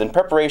regulations. In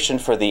preparation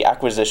for the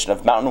acquisition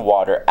of mountain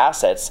water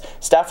assets,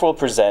 staff will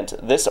present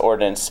this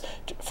ordinance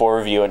for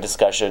review and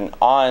discussion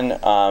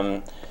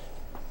on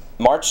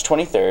March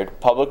 23rd,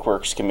 Public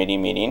Works Committee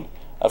meeting.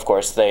 Of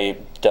course,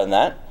 they've done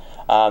that.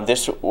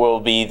 This will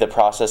be the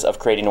process of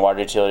creating a water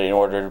utility in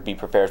order to be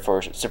prepared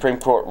for Supreme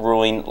Court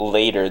ruling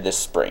later this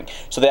spring.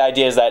 So the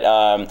idea is that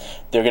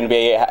there are going to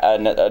be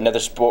another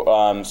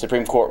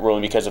Supreme Court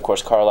ruling because, of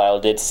course,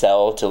 Carlisle did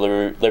sell to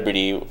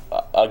Liberty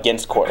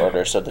against court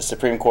order. So the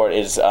Supreme Court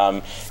is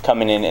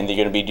coming in, and they're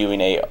going to be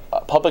doing a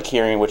public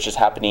hearing, which is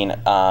happening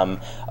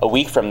a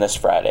week from this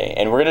Friday.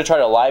 And we're going to try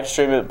to live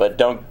stream it, but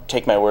don't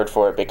take my word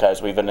for it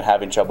because we've been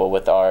having trouble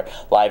with our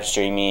live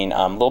streaming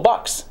little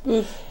box.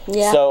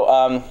 Yeah.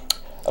 So,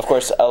 of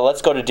course,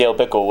 let's go to Dale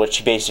Bickle,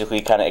 which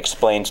basically kind of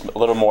explains a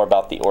little more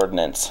about the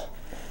ordinance.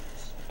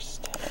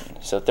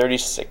 So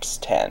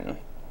 3610.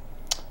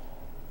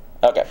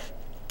 Okay.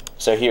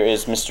 So here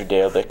is Mr.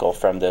 Dale Bickle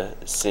from the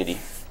city.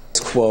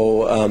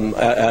 Quo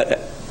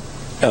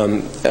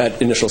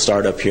at initial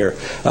startup here,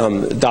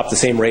 adopt the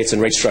same rates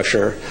and rate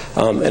structure,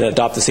 and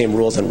adopt the same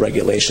rules and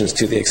regulations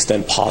to the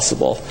extent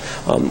possible.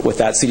 With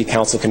that, City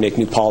Council can make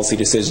new policy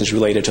decisions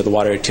related to the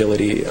water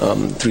utility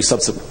through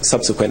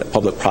subsequent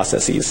public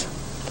processes.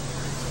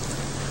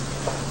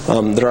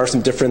 There are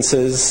some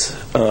differences.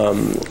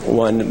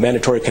 One,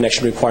 mandatory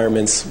connection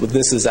requirements.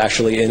 This is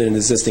actually in an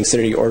existing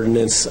city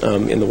ordinance,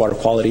 in the water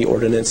quality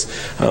ordinance,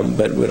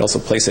 but we'd also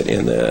place it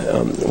in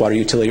the water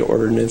utility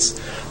ordinance.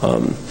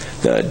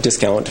 The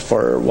discount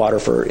for water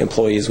for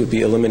employees would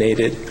be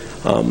eliminated.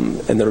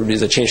 And there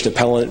is a change to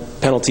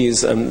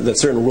penalties that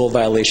certain rule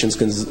violations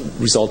can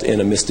result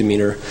in a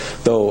misdemeanor,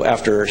 though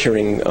after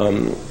hearing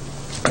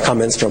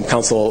comments from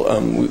council,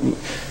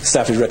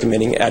 staff is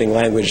recommending adding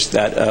language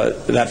that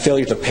that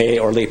failure to pay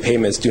or late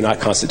payments do not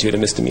constitute a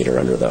misdemeanor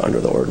under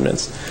the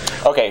ordinance.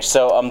 Okay,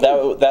 so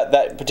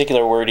that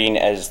particular wording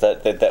is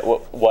that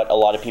what a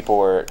lot of people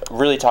were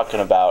really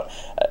talking about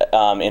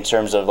in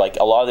terms of like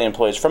a lot of the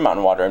employees from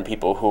Mountain Water and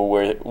people who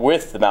were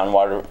with the Mountain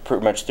Water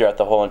pretty much throughout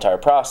the whole entire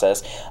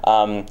process.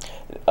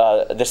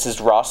 This is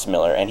Ross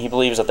Miller, and he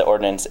believes that the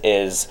ordinance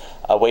is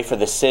a way for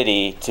the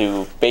city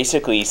to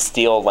basically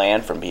steal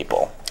land from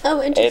people.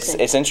 Oh, interesting.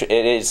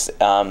 It is,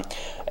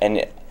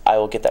 and I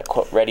will get that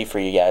quote ready for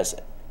you guys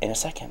in a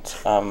second.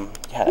 I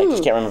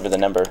just can't remember the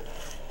number.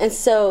 And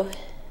so,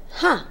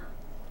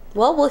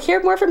 well, we'll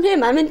hear more from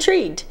him. I'm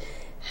intrigued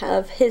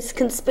of his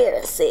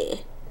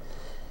conspiracy.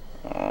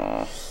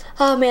 Oh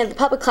man, the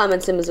public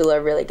comments in Missoula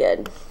are really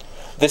good.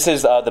 This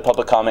is the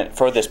public comment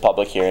for this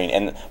public hearing,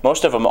 and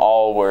most of them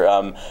all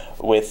were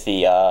with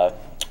the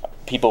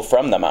people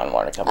from the Mountain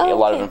Water Company. Oh, okay. A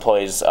lot of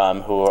employees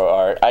who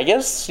are, I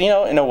guess,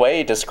 in a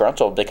way,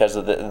 disgruntled because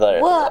of the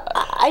well,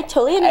 I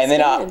totally understand.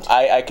 And then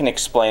I can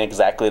explain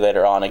exactly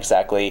later on a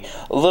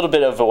little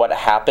bit of what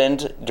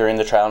happened during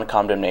the trial and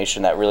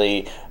condemnation that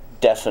really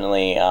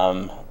definitely,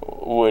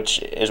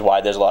 which is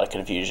why there's a lot of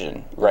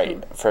confusion,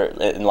 right,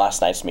 in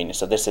last night's meeting.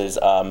 So this is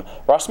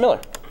Ross Miller.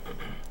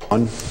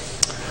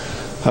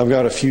 I've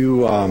got a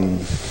few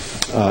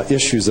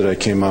issues that I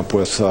came up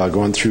with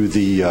going through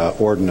the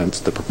ordinance,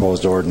 the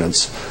proposed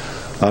ordinance.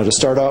 To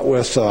start out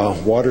with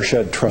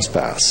watershed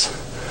trespass.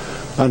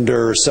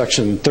 Under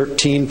section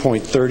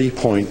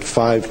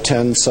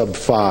 13.30.510 sub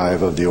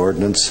 5 of the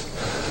ordinance,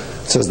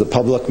 it says the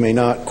public may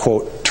not,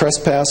 quote,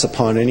 trespass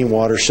upon any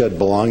watershed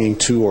belonging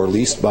to or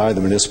leased by the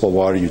municipal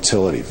water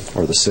utility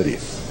or the city.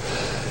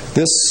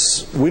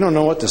 This, we don't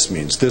know what this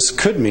means. This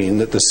could mean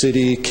that the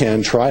city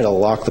can try to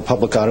lock the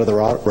public out of the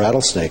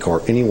rattlesnake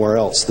or anywhere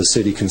else the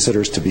city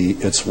considers to be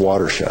its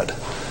watershed.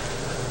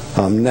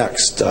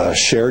 Next,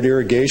 shared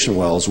irrigation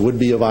wells would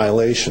be a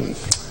violation.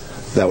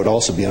 That would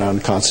also be an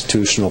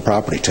unconstitutional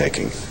property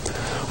taking.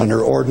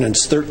 Under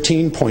Ordinance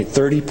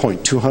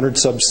 13.30.200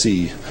 sub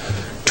C,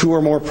 2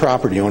 or more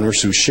property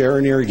owners who share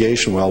an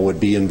irrigation well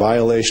would be in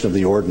violation of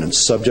the ordinance,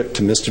 subject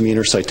to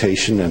misdemeanor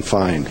citation and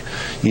fine,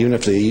 even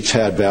if they each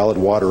had valid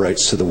water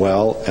rights to the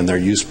well and their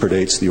use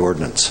predates the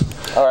ordinance.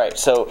 All right,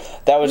 so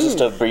that was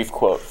just a brief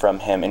quote from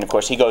him, and of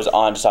course he goes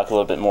on to talk a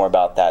little bit more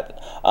about that.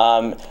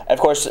 Of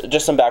course,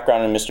 just some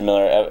background on Mr.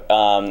 Miller.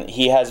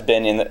 He has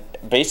been in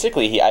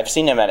I've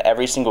seen him at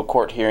every single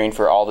court hearing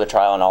for all the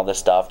trial and all this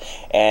stuff,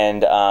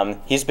 and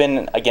he's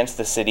been against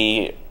the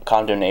city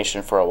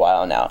condemnation for a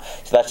while now.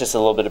 So that's just a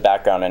little bit of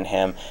background on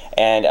him.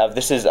 And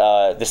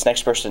this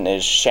next person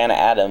is Shanna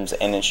Adams,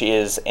 and then she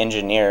is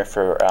engineer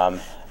for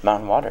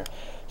Mountain Water.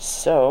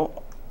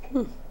 So,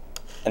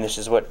 and this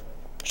is what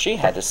she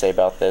had to say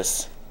about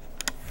this.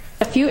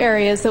 A few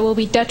areas that will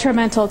be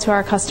detrimental to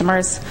our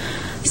customers.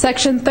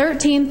 Section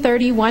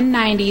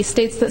 1330.190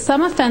 states that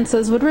some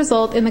offenses would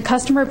result in the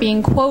customer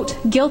being, quote,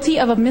 guilty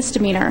of a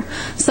misdemeanor,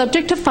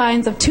 subject to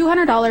fines of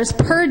 $200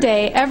 per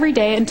day, every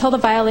day, until the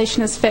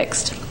violation is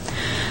fixed.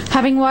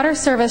 Having water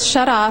service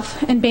shut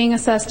off and being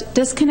assessed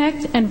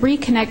disconnect and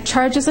reconnect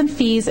charges and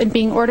fees and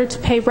being ordered to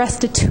pay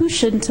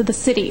restitution to the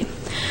city.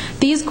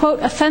 These,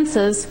 quote,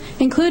 offenses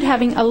include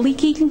having a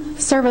leaking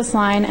service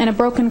line and a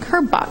broken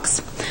curb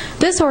box.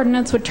 This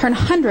ordinance would turn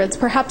hundreds,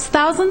 perhaps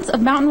thousands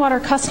of Mountain Water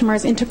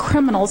customers into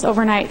criminals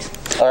overnight.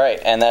 All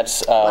right, and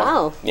that's,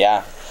 wow.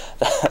 Yeah.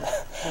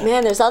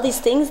 Man, there's all these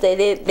things they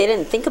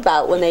didn't think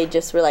about when they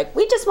just were like,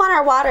 we just want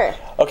our water.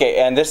 Okay,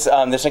 and this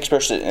next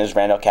person is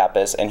Randall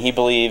Kappas, and he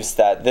believes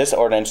that this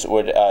ordinance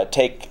would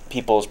take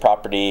people's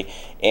property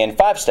in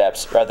 5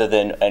 steps rather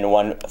than in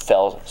one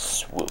fell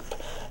swoop.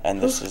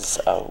 And this is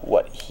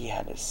what he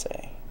had to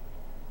say.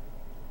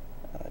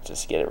 Let's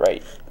just get it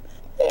right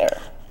there.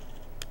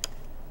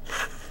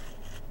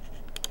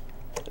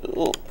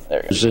 Ooh, there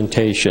we go.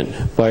 Presentation.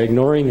 By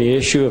ignoring the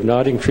issue of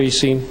not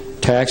increasing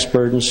tax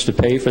burdens to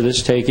pay for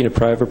this taking of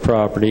private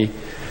property,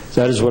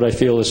 that is what I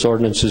feel this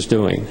ordinance is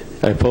doing.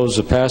 I oppose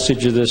the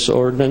passage of this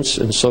ordinance,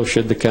 and so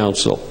should the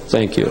council.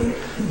 Thank you.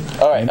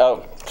 All right.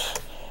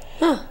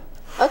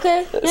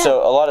 Okay. Yeah.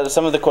 So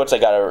some of the quotes I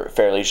got are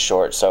fairly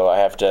short, so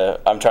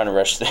I'm trying to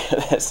rush through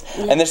this.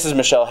 And this is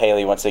Michelle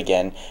Haley once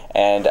again,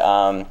 and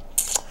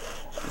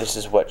this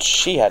is what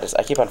she had to say.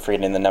 I keep on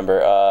forgetting the number,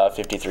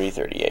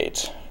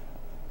 5338.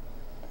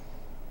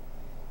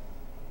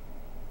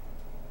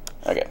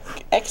 Okay,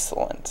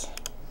 excellent.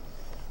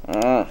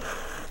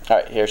 All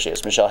right, here she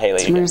is, Michelle Haley.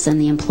 Customers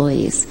and the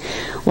employees.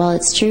 While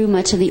it's true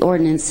much of the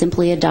ordinance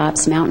simply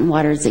adopts Mountain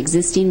Water's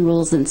existing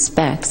rules and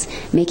specs,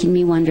 making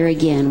me wonder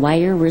again why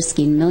you're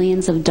risking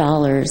millions of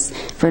dollars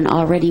for an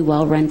already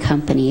well-run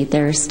company.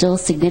 There are still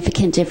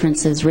significant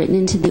differences written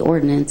into the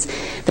ordinance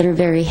that are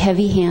very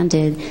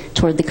heavy-handed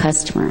toward the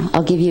customer.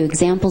 I'll give you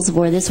examples of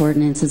where this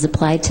ordinance is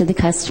applied to the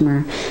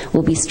customer,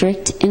 will be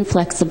strict,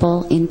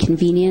 inflexible,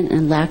 inconvenient,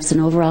 and lacks an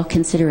overall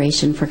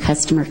consideration for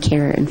customer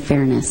care and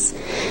fairness.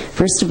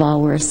 First of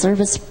all, we're a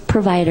service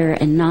provider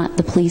and not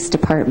the police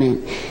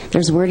department.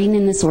 There's wording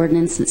in this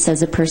ordinance that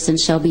says a person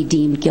shall be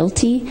deemed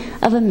guilty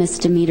of a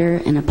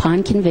misdemeanor, and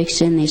upon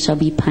conviction they shall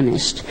be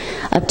punished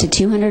up to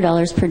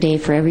 $200 per day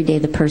for every day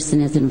the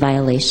person is in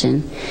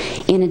violation.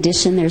 In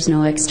addition, there's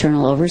no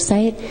external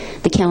oversight.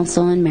 The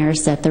council and mayor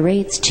set the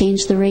rates,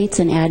 change the rates,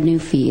 and add new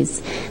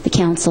fees. The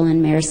council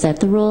and mayor set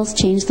the rules,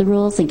 change the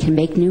rules, and can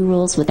make new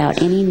rules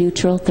without any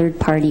neutral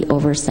third-party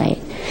oversight.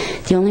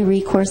 The only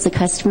recourse the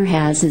customer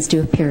has is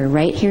to appear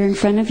right here in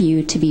front of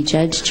you to be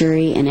judge,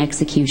 jury, and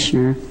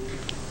executioner.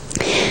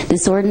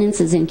 This ordinance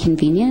is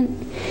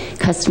inconvenient.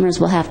 Customers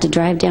will have to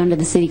drive down to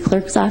the city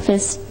clerk's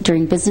office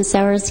during business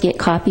hours to get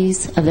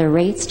copies of their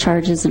rates,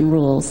 charges, and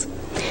rules.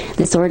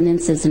 This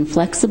ordinance is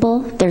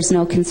inflexible. There's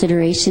no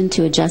consideration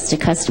to adjust a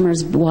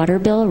customer's water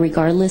bill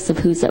regardless of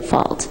who's at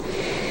fault.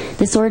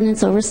 This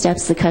ordinance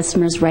oversteps the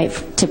customer's right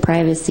to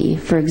privacy.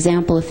 For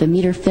example, if a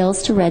meter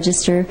fails to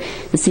register,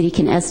 the city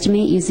can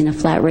estimate using a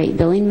flat rate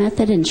billing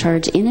method and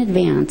charge in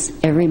advance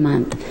every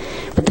month.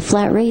 But the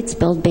flat rate's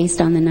billed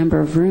based on the number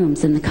of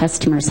rooms in the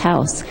customer's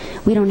house.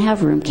 We don't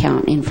have room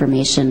count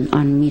information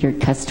on metered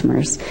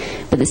customers,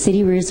 but the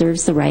city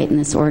reserves the right in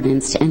this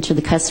ordinance to enter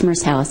the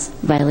customer's house,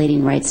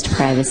 violating rights to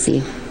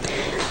privacy.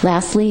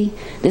 Lastly,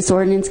 this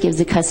ordinance gives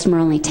the customer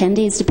only 10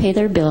 days to pay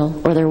their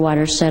bill or their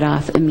water shut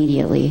off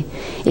immediately.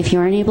 If you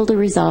aren't able to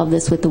resolve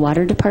this with the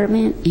water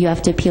department, you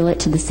have to appeal it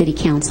to the city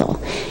council.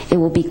 It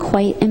will be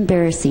quite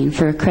embarrassing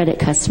for a credit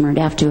customer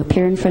to have to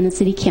appear in front of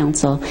city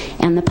council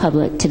and the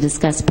public to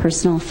discuss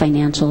personal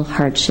financial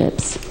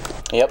hardships.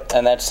 Yep,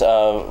 and that's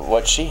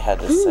what she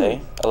had to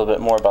say. A little bit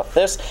more about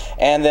this.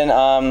 And then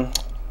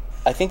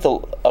I think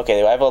I'll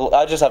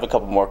just have a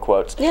couple more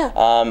quotes. Yeah.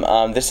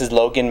 This is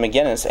Logan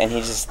McGinnis, and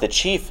he's the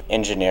chief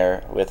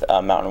engineer with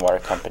Mountain Water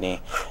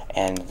Company,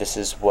 and this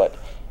is what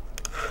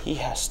he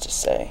has to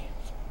say.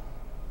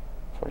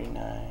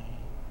 49.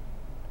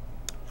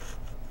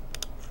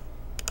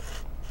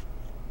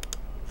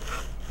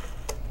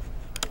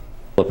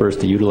 Developers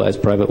to utilize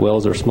private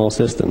wells or small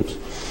systems.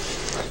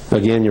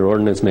 Again, your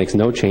ordinance makes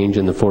no change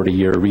in the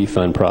 40-year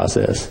refund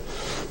process,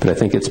 but I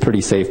think it's a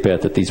pretty safe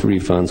bet that these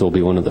refunds will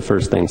be one of the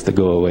first things to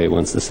go away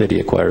once the city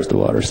acquires the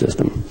water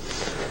system.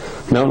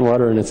 Mountain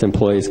Water and its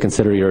employees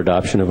consider your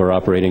adoption of our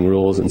operating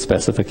rules and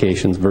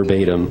specifications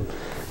verbatim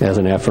as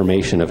an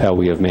affirmation of how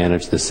we have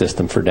managed this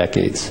system for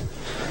decades.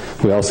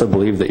 We also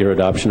believe that your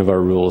adoption of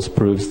our rules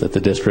proves that the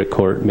district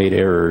court made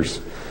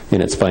errors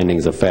in its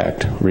findings of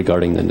fact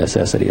regarding the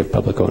necessity of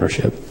public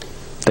ownership.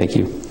 Thank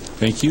you.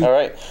 Thank you. All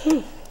right.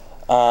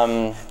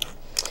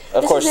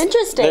 Of course, is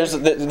interesting.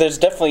 There's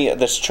definitely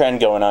this trend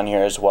going on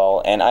here as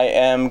well, and I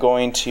am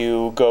going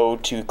to go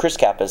to Chris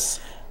Kappas.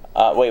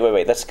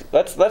 Wait. Let's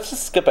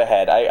just skip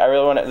ahead. I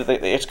really want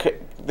to.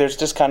 There's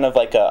just kind of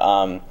like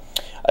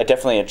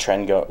definitely a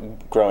trend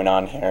growing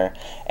on here,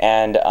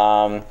 and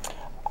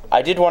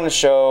I did want to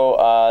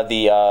show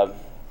the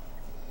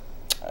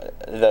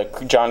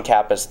John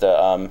Kappas,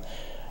 the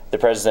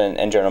president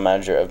and general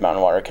manager of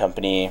Mountain Water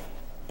Company.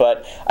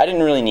 But I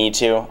didn't really need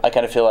to. I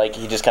kind of feel like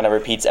he just kind of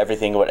repeats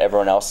everything what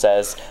everyone else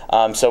says.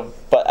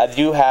 But I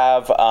do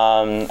have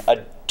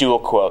a dual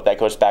quote that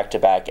goes back to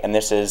back, and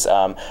this is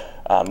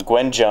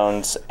Gwen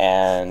Jones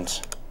and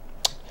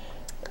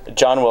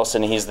John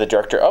Wilson. He's the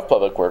director of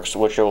Public Works,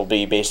 which will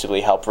be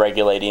basically help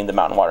regulating the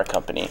Mountain Water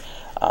Company.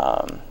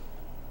 Let's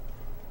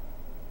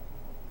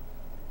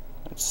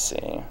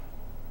see.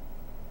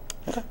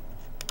 Okay.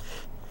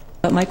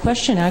 My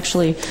question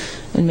actually,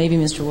 and maybe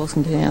Mr.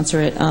 Wilson can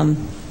answer it,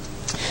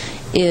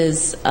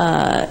 is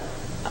I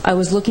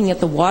was looking at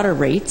the water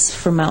rates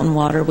for Mountain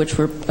Water, which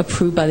were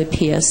approved by the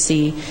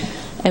PSC,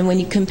 and when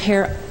you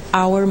compare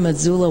our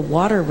Missoula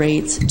water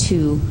rates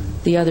to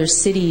the other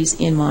cities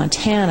in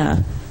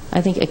Montana, I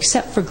think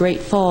except for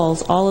Great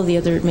Falls, all of the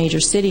other major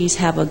cities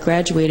have a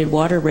graduated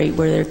water rate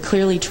where they're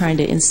clearly trying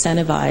to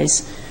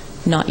incentivize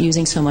not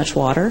using so much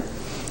water.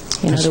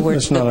 In other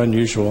words, that's not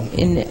unusual.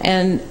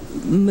 And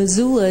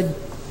Missoula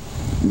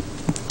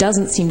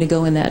doesn't seem to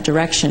go in that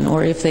direction,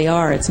 or if they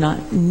are, it's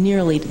not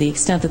nearly to the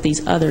extent that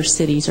these other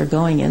cities are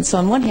going in. So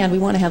on one hand, we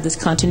want to have this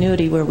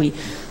continuity where we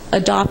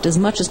adopt as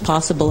much as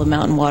possible of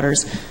Mountain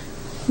Water's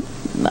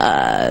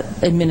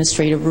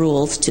administrative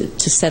rules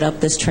to set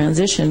up this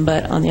transition,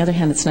 but on the other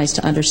hand, it's nice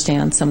to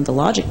understand some of the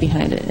logic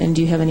behind it. And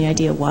do you have any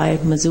idea why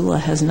Missoula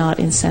has not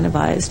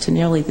incentivized to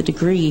nearly the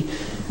degree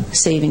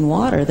saving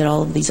water that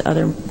all of these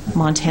other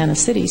Montana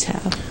cities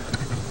have?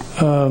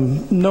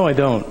 No, I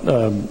don't.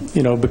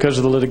 Because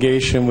of the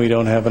litigation, we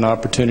don't have an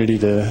opportunity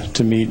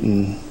to meet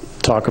and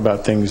talk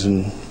about things.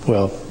 And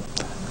well,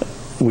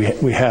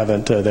 we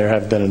haven't. There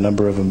have been a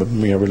number of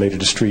them,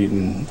 related to street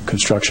and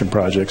construction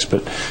projects,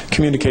 but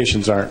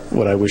communications aren't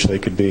what I wish they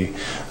could be.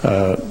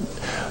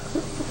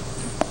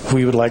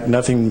 We would like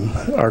nothing.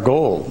 Our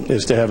goal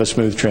is to have a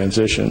smooth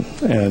transition,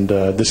 and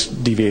this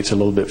deviates a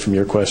little bit from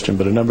your question,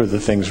 but a number of the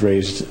things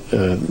raised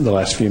the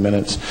last few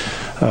minutes,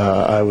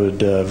 I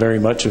would very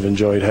much have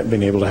enjoyed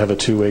being able to have a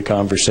two-way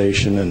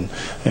conversation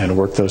and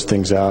work those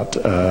things out.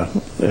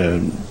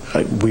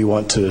 We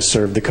want to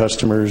serve the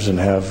customers and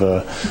have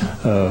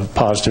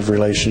positive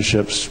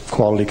relationships,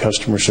 quality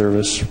customer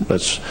service.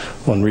 That's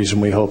one reason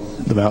we hope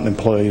the Mountain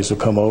employees will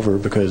come over,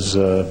 because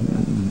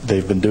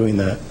they've been doing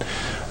that.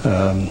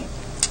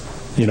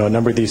 A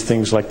number of these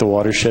things like the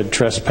watershed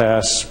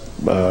trespass,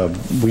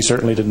 we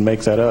certainly didn't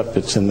make that up.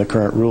 It's in the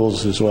current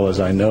rules as well as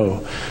I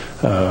know.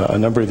 A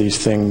number of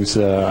these things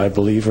I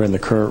believe are in the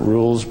current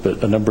rules,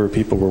 but a number of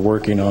people were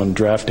working on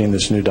drafting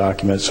this new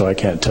document, so I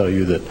can't tell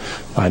you that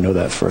I know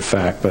that for a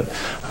fact. But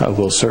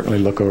we'll certainly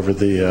look over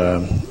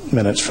the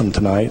minutes from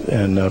tonight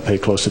and pay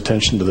close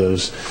attention to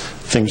those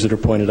things that are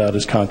pointed out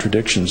as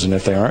contradictions. And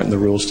if they aren't in the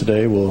rules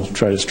today, we'll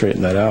try to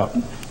straighten that out.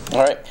 All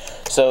right.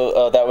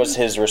 So that was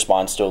his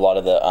response to a lot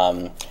of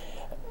the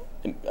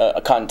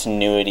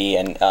continuity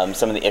and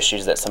some of the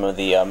issues that some of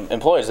the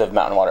employees of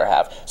Mountain Water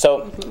have.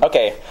 So,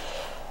 okay.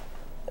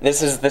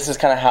 This is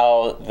kind of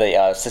how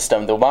the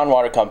system, the Mountain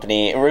Water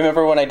Company.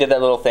 Remember when I did that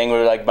little thing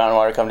where like Mountain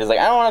Water Company is like,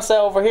 I don't want to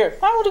sell over here.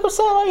 I want to go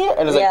sell out here.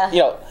 And it's like,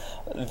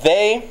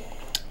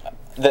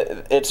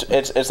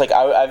 it's like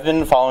I've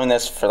been following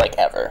this for like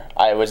ever.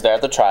 I was there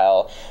at the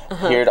trial,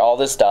 heard all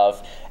this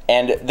stuff,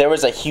 and there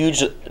was a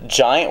huge,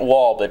 giant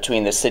wall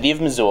between the City of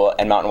Missoula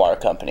and Mountain Water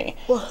Company.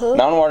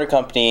 Mountain Water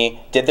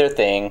Company did their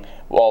thing.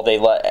 Well, they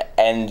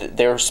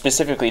were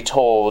specifically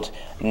told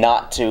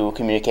not to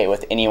communicate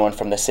with anyone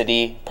from the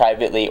city,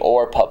 privately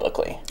or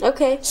publicly.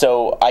 Okay.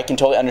 So I can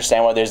totally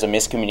understand why there's a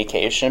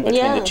miscommunication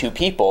between the two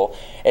people.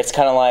 It's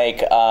kind of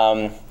like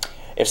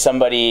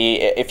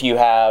if you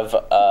have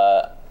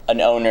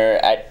an owner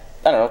at,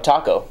 I don't know,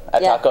 Taco.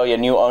 At Taco, you have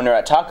a new owner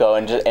at Taco,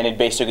 and it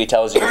basically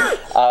tells you,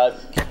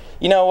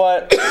 you know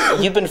what,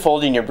 you've been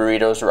folding your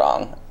burritos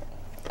wrong.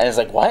 And it's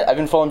like, what? I've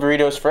been folding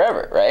burritos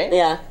forever, right?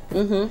 Yeah.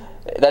 Mm-hmm.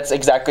 That's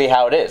exactly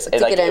how it is.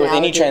 It's like with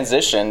any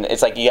transition,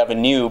 it's like you have a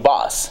new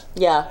boss.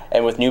 Yeah.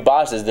 And with new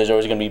bosses, there's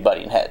always going to be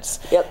butting heads.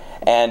 Yep.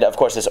 And of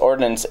course, this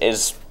ordinance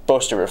is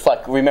supposed to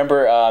reflect.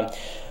 Remember,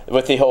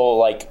 with the whole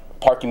like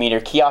parking meter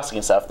kiosk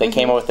and stuff, they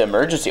came up with the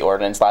emergency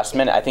ordinance last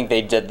minute. I think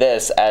they did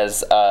this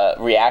as a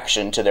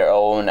reaction to their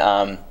own.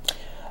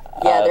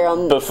 Their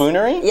own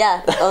buffoonery.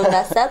 Yeah, own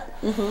messed up.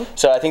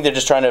 So I think they're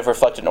just trying to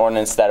reflect an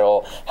ordinance that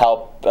will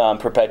help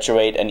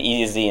perpetuate an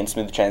easy and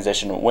smooth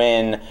transition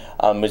when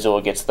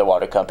Missoula gets the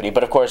water company.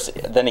 But of course,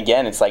 then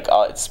again, it's like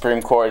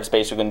Supreme Court is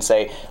basically going to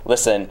say,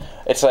 listen,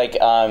 it's like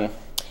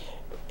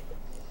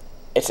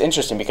it's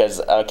interesting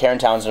because Karen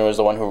Townsend was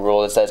the one who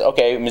ruled. It says,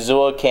 okay,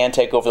 Missoula can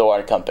take over the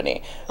water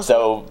company.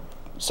 So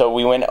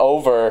we went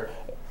over.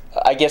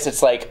 I guess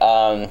it's like.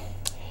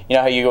 You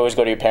know how you always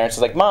go to your parents,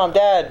 it's like, Mom,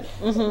 Dad,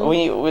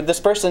 this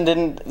person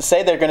didn't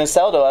say they're going to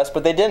sell to us,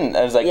 but they didn't.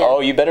 And it's like, oh,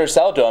 you better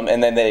sell to them.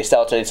 And then they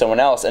sell to someone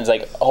else. And it's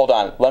like, hold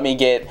on, let me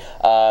get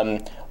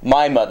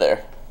my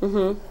mother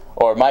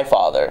or my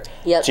father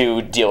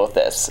to deal with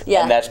this.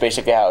 Yeah. And that's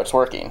basically how it's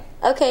working.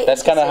 Okay.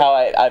 That's kind of how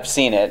I've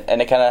seen it, and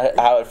it kind of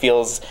how it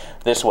feels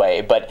this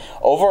way. But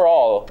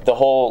overall, the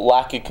whole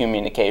lack of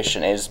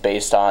communication is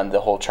based on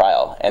the whole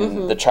trial.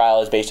 And the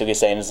trial is basically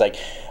saying, it's like,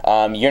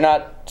 you're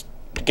not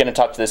going to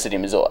talk to the City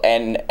of Missoula.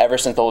 And ever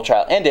since the whole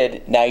trial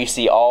ended, now you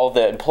see all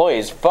the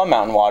employees from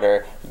Mountain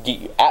Water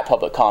at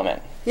public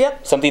comment.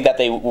 Yep. Something that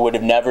they would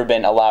have never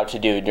been allowed to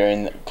do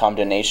during the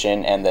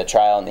condemnation and the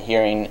trial and the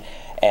hearing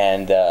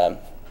and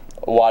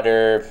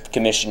water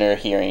commissioner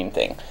hearing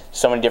thing.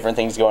 So many different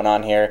things going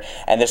on here.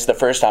 And this is the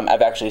first time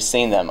I've actually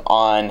seen them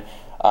on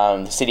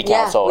the city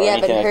council or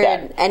anything like that. We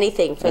haven't heard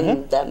anything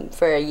from them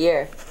for a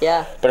year.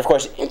 Yeah. But of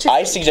course,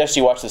 I suggest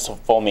you watch this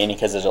full meeting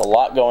because there's a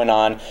lot going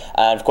on.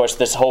 And of course,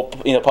 this whole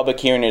public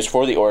hearing is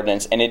for the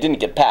ordinance, and it didn't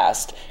get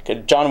passed.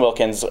 John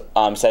Wilkins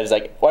said,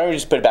 like, why don't we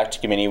just put it back to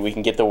committee? We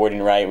can get the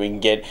wording right. We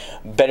can get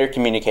better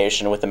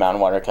communication with the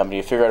Mountain Water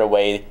Company to figure out a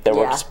way that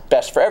works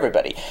best for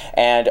everybody.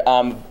 And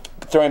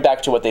throwing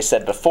back to what they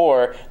said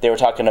before, they were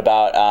talking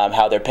about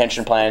how their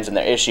pension plans and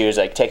their issues,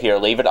 like take it or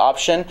leave it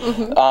option,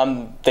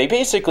 they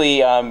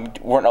basically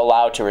weren't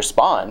allowed to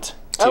respond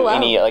to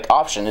any like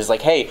option. It's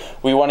like, hey,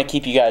 we want to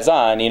keep you guys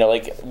on.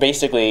 Like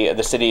basically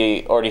the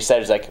city already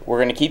said, is like, we're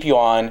going to keep you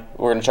on.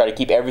 We're going to try to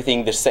keep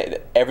everything the same.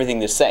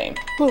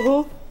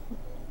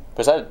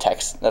 Was that a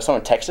text? That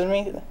someone texted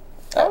me?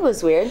 That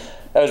was weird.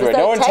 That was weird.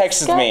 No one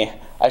texted me.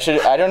 I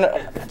don't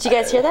know. Did you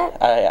guys hear that?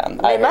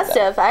 They must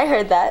have. I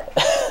heard that.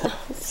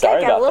 Sorry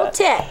about that. I got a little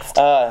text.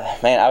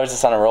 Man, I was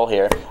just on a roll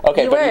here.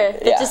 Okay, you were.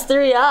 It just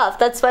threw you off.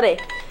 That's funny.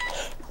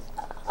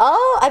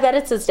 Oh, I bet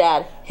it's his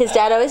dad. His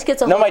dad always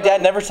gets a hold of him. No, my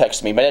dad never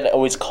texts me. My dad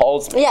always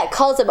calls me. Yeah,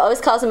 calls him. Always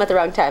calls him at the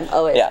wrong time.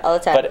 Always. Yeah, all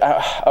the time. But,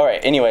 all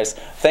right, anyways,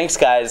 thanks,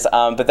 guys.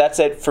 But that's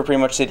it for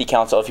pretty much City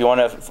Council. If you want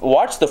to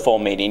watch the full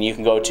meeting, you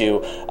can go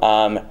to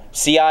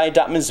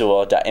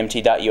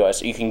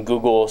ci.missoula.mt.us. You can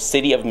Google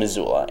City of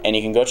Missoula, and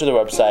you can go to the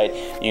website.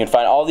 You can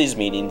find all these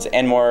meetings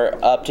and more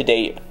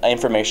up-to-date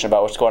information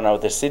about what's going on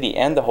with the city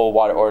and the whole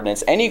water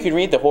ordinance. And you can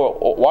read the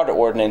whole water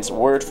ordinance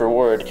word for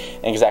word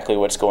and exactly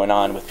what's going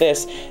on with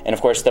this. And,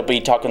 of course, they'll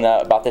be talking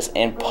about this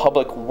in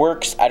Public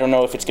Works. I don't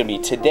know if it's going to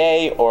be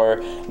today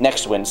or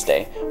next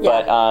Wednesday,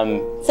 but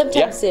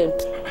sometime soon.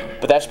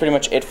 But that's pretty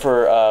much it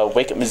for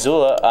Wake Up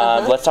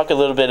Missoula. Let's talk a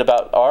little bit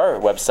about our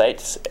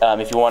website.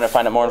 If you want to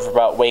find out more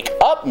about Wake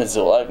Up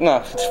Missoula,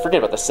 no, forget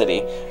about the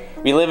city.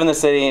 We live in the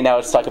city, and now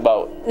let's talk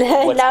about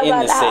what's in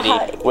the city.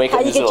 Wake Up Missoula. How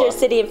you get your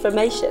city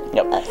information.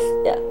 Yep.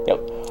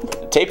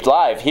 Yep. taped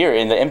live here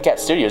in the MCAT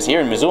studios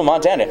here in Missoula,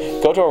 Montana.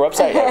 Go to our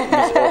website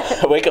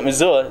at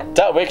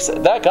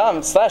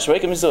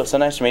wakeupmissoula.wix.com/wakeupmissoula. So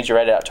nice to meet you.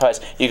 Write it out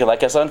twice. You can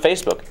like us on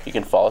Facebook. You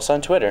can follow us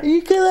on Twitter.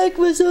 You can like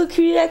Missoula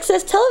Community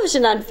Access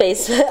Television on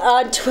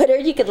Twitter.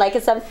 You can like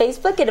us on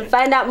Facebook, and to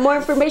find out more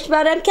information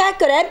about MCAT,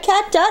 go to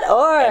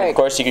MCAT.org. And of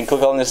course, you can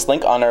click on this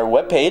link on our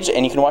webpage,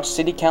 and you can watch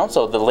City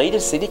Council, the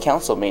latest City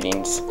Council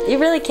meetings. You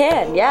really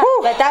can, yeah. Woo.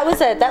 But that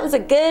was a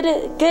good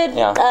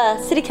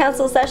City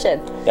Council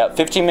session. Yeah,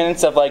 15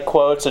 minutes of like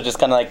quotes, so just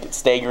kind of like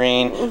stay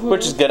green,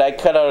 which is good. I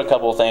cut out a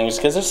couple of things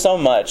because there's so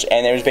much,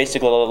 and there's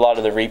basically a lot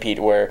of the repeat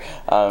where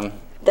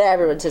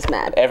everyone's just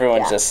mad.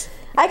 Everyone's just.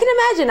 I can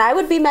imagine. I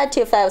would be mad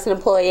too if I was an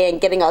employee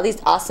and getting all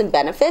these awesome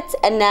benefits,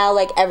 and now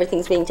like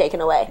everything's being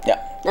taken away.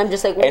 Yeah. I'm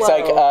just like, whoa. It's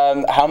like,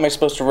 how am I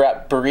supposed to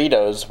wrap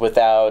burritos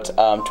without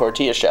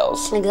tortilla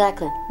shells?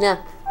 Exactly.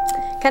 Yeah.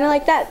 Kind of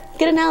like that.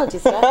 Good analogy,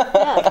 Steph.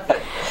 Yeah.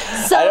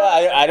 So,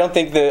 I don't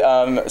think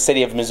the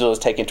City of Missoula is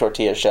taking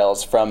tortilla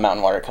shells from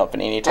Mountain Water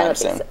Company anytime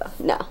soon. Think so.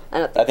 No, I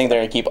don't think I think they're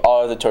going to keep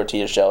all of the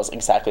tortilla shells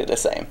exactly the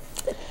same.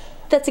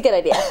 That's a good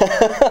idea.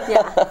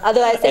 Yeah.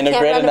 Otherwise, they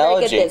can't run a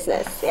very good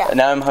business. Yeah.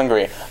 Now I'm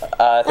hungry.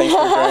 Thanks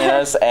for joining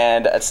us,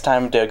 and it's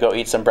time to go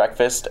eat some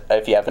breakfast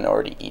if you haven't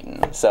already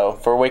eaten. So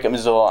for Wake Up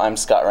Missoula, I'm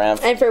Scott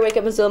Ramp. And for Wake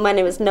Up Missoula, my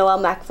name is Noelle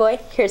McAvoy.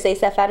 Here's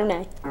Asaph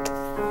Adonai.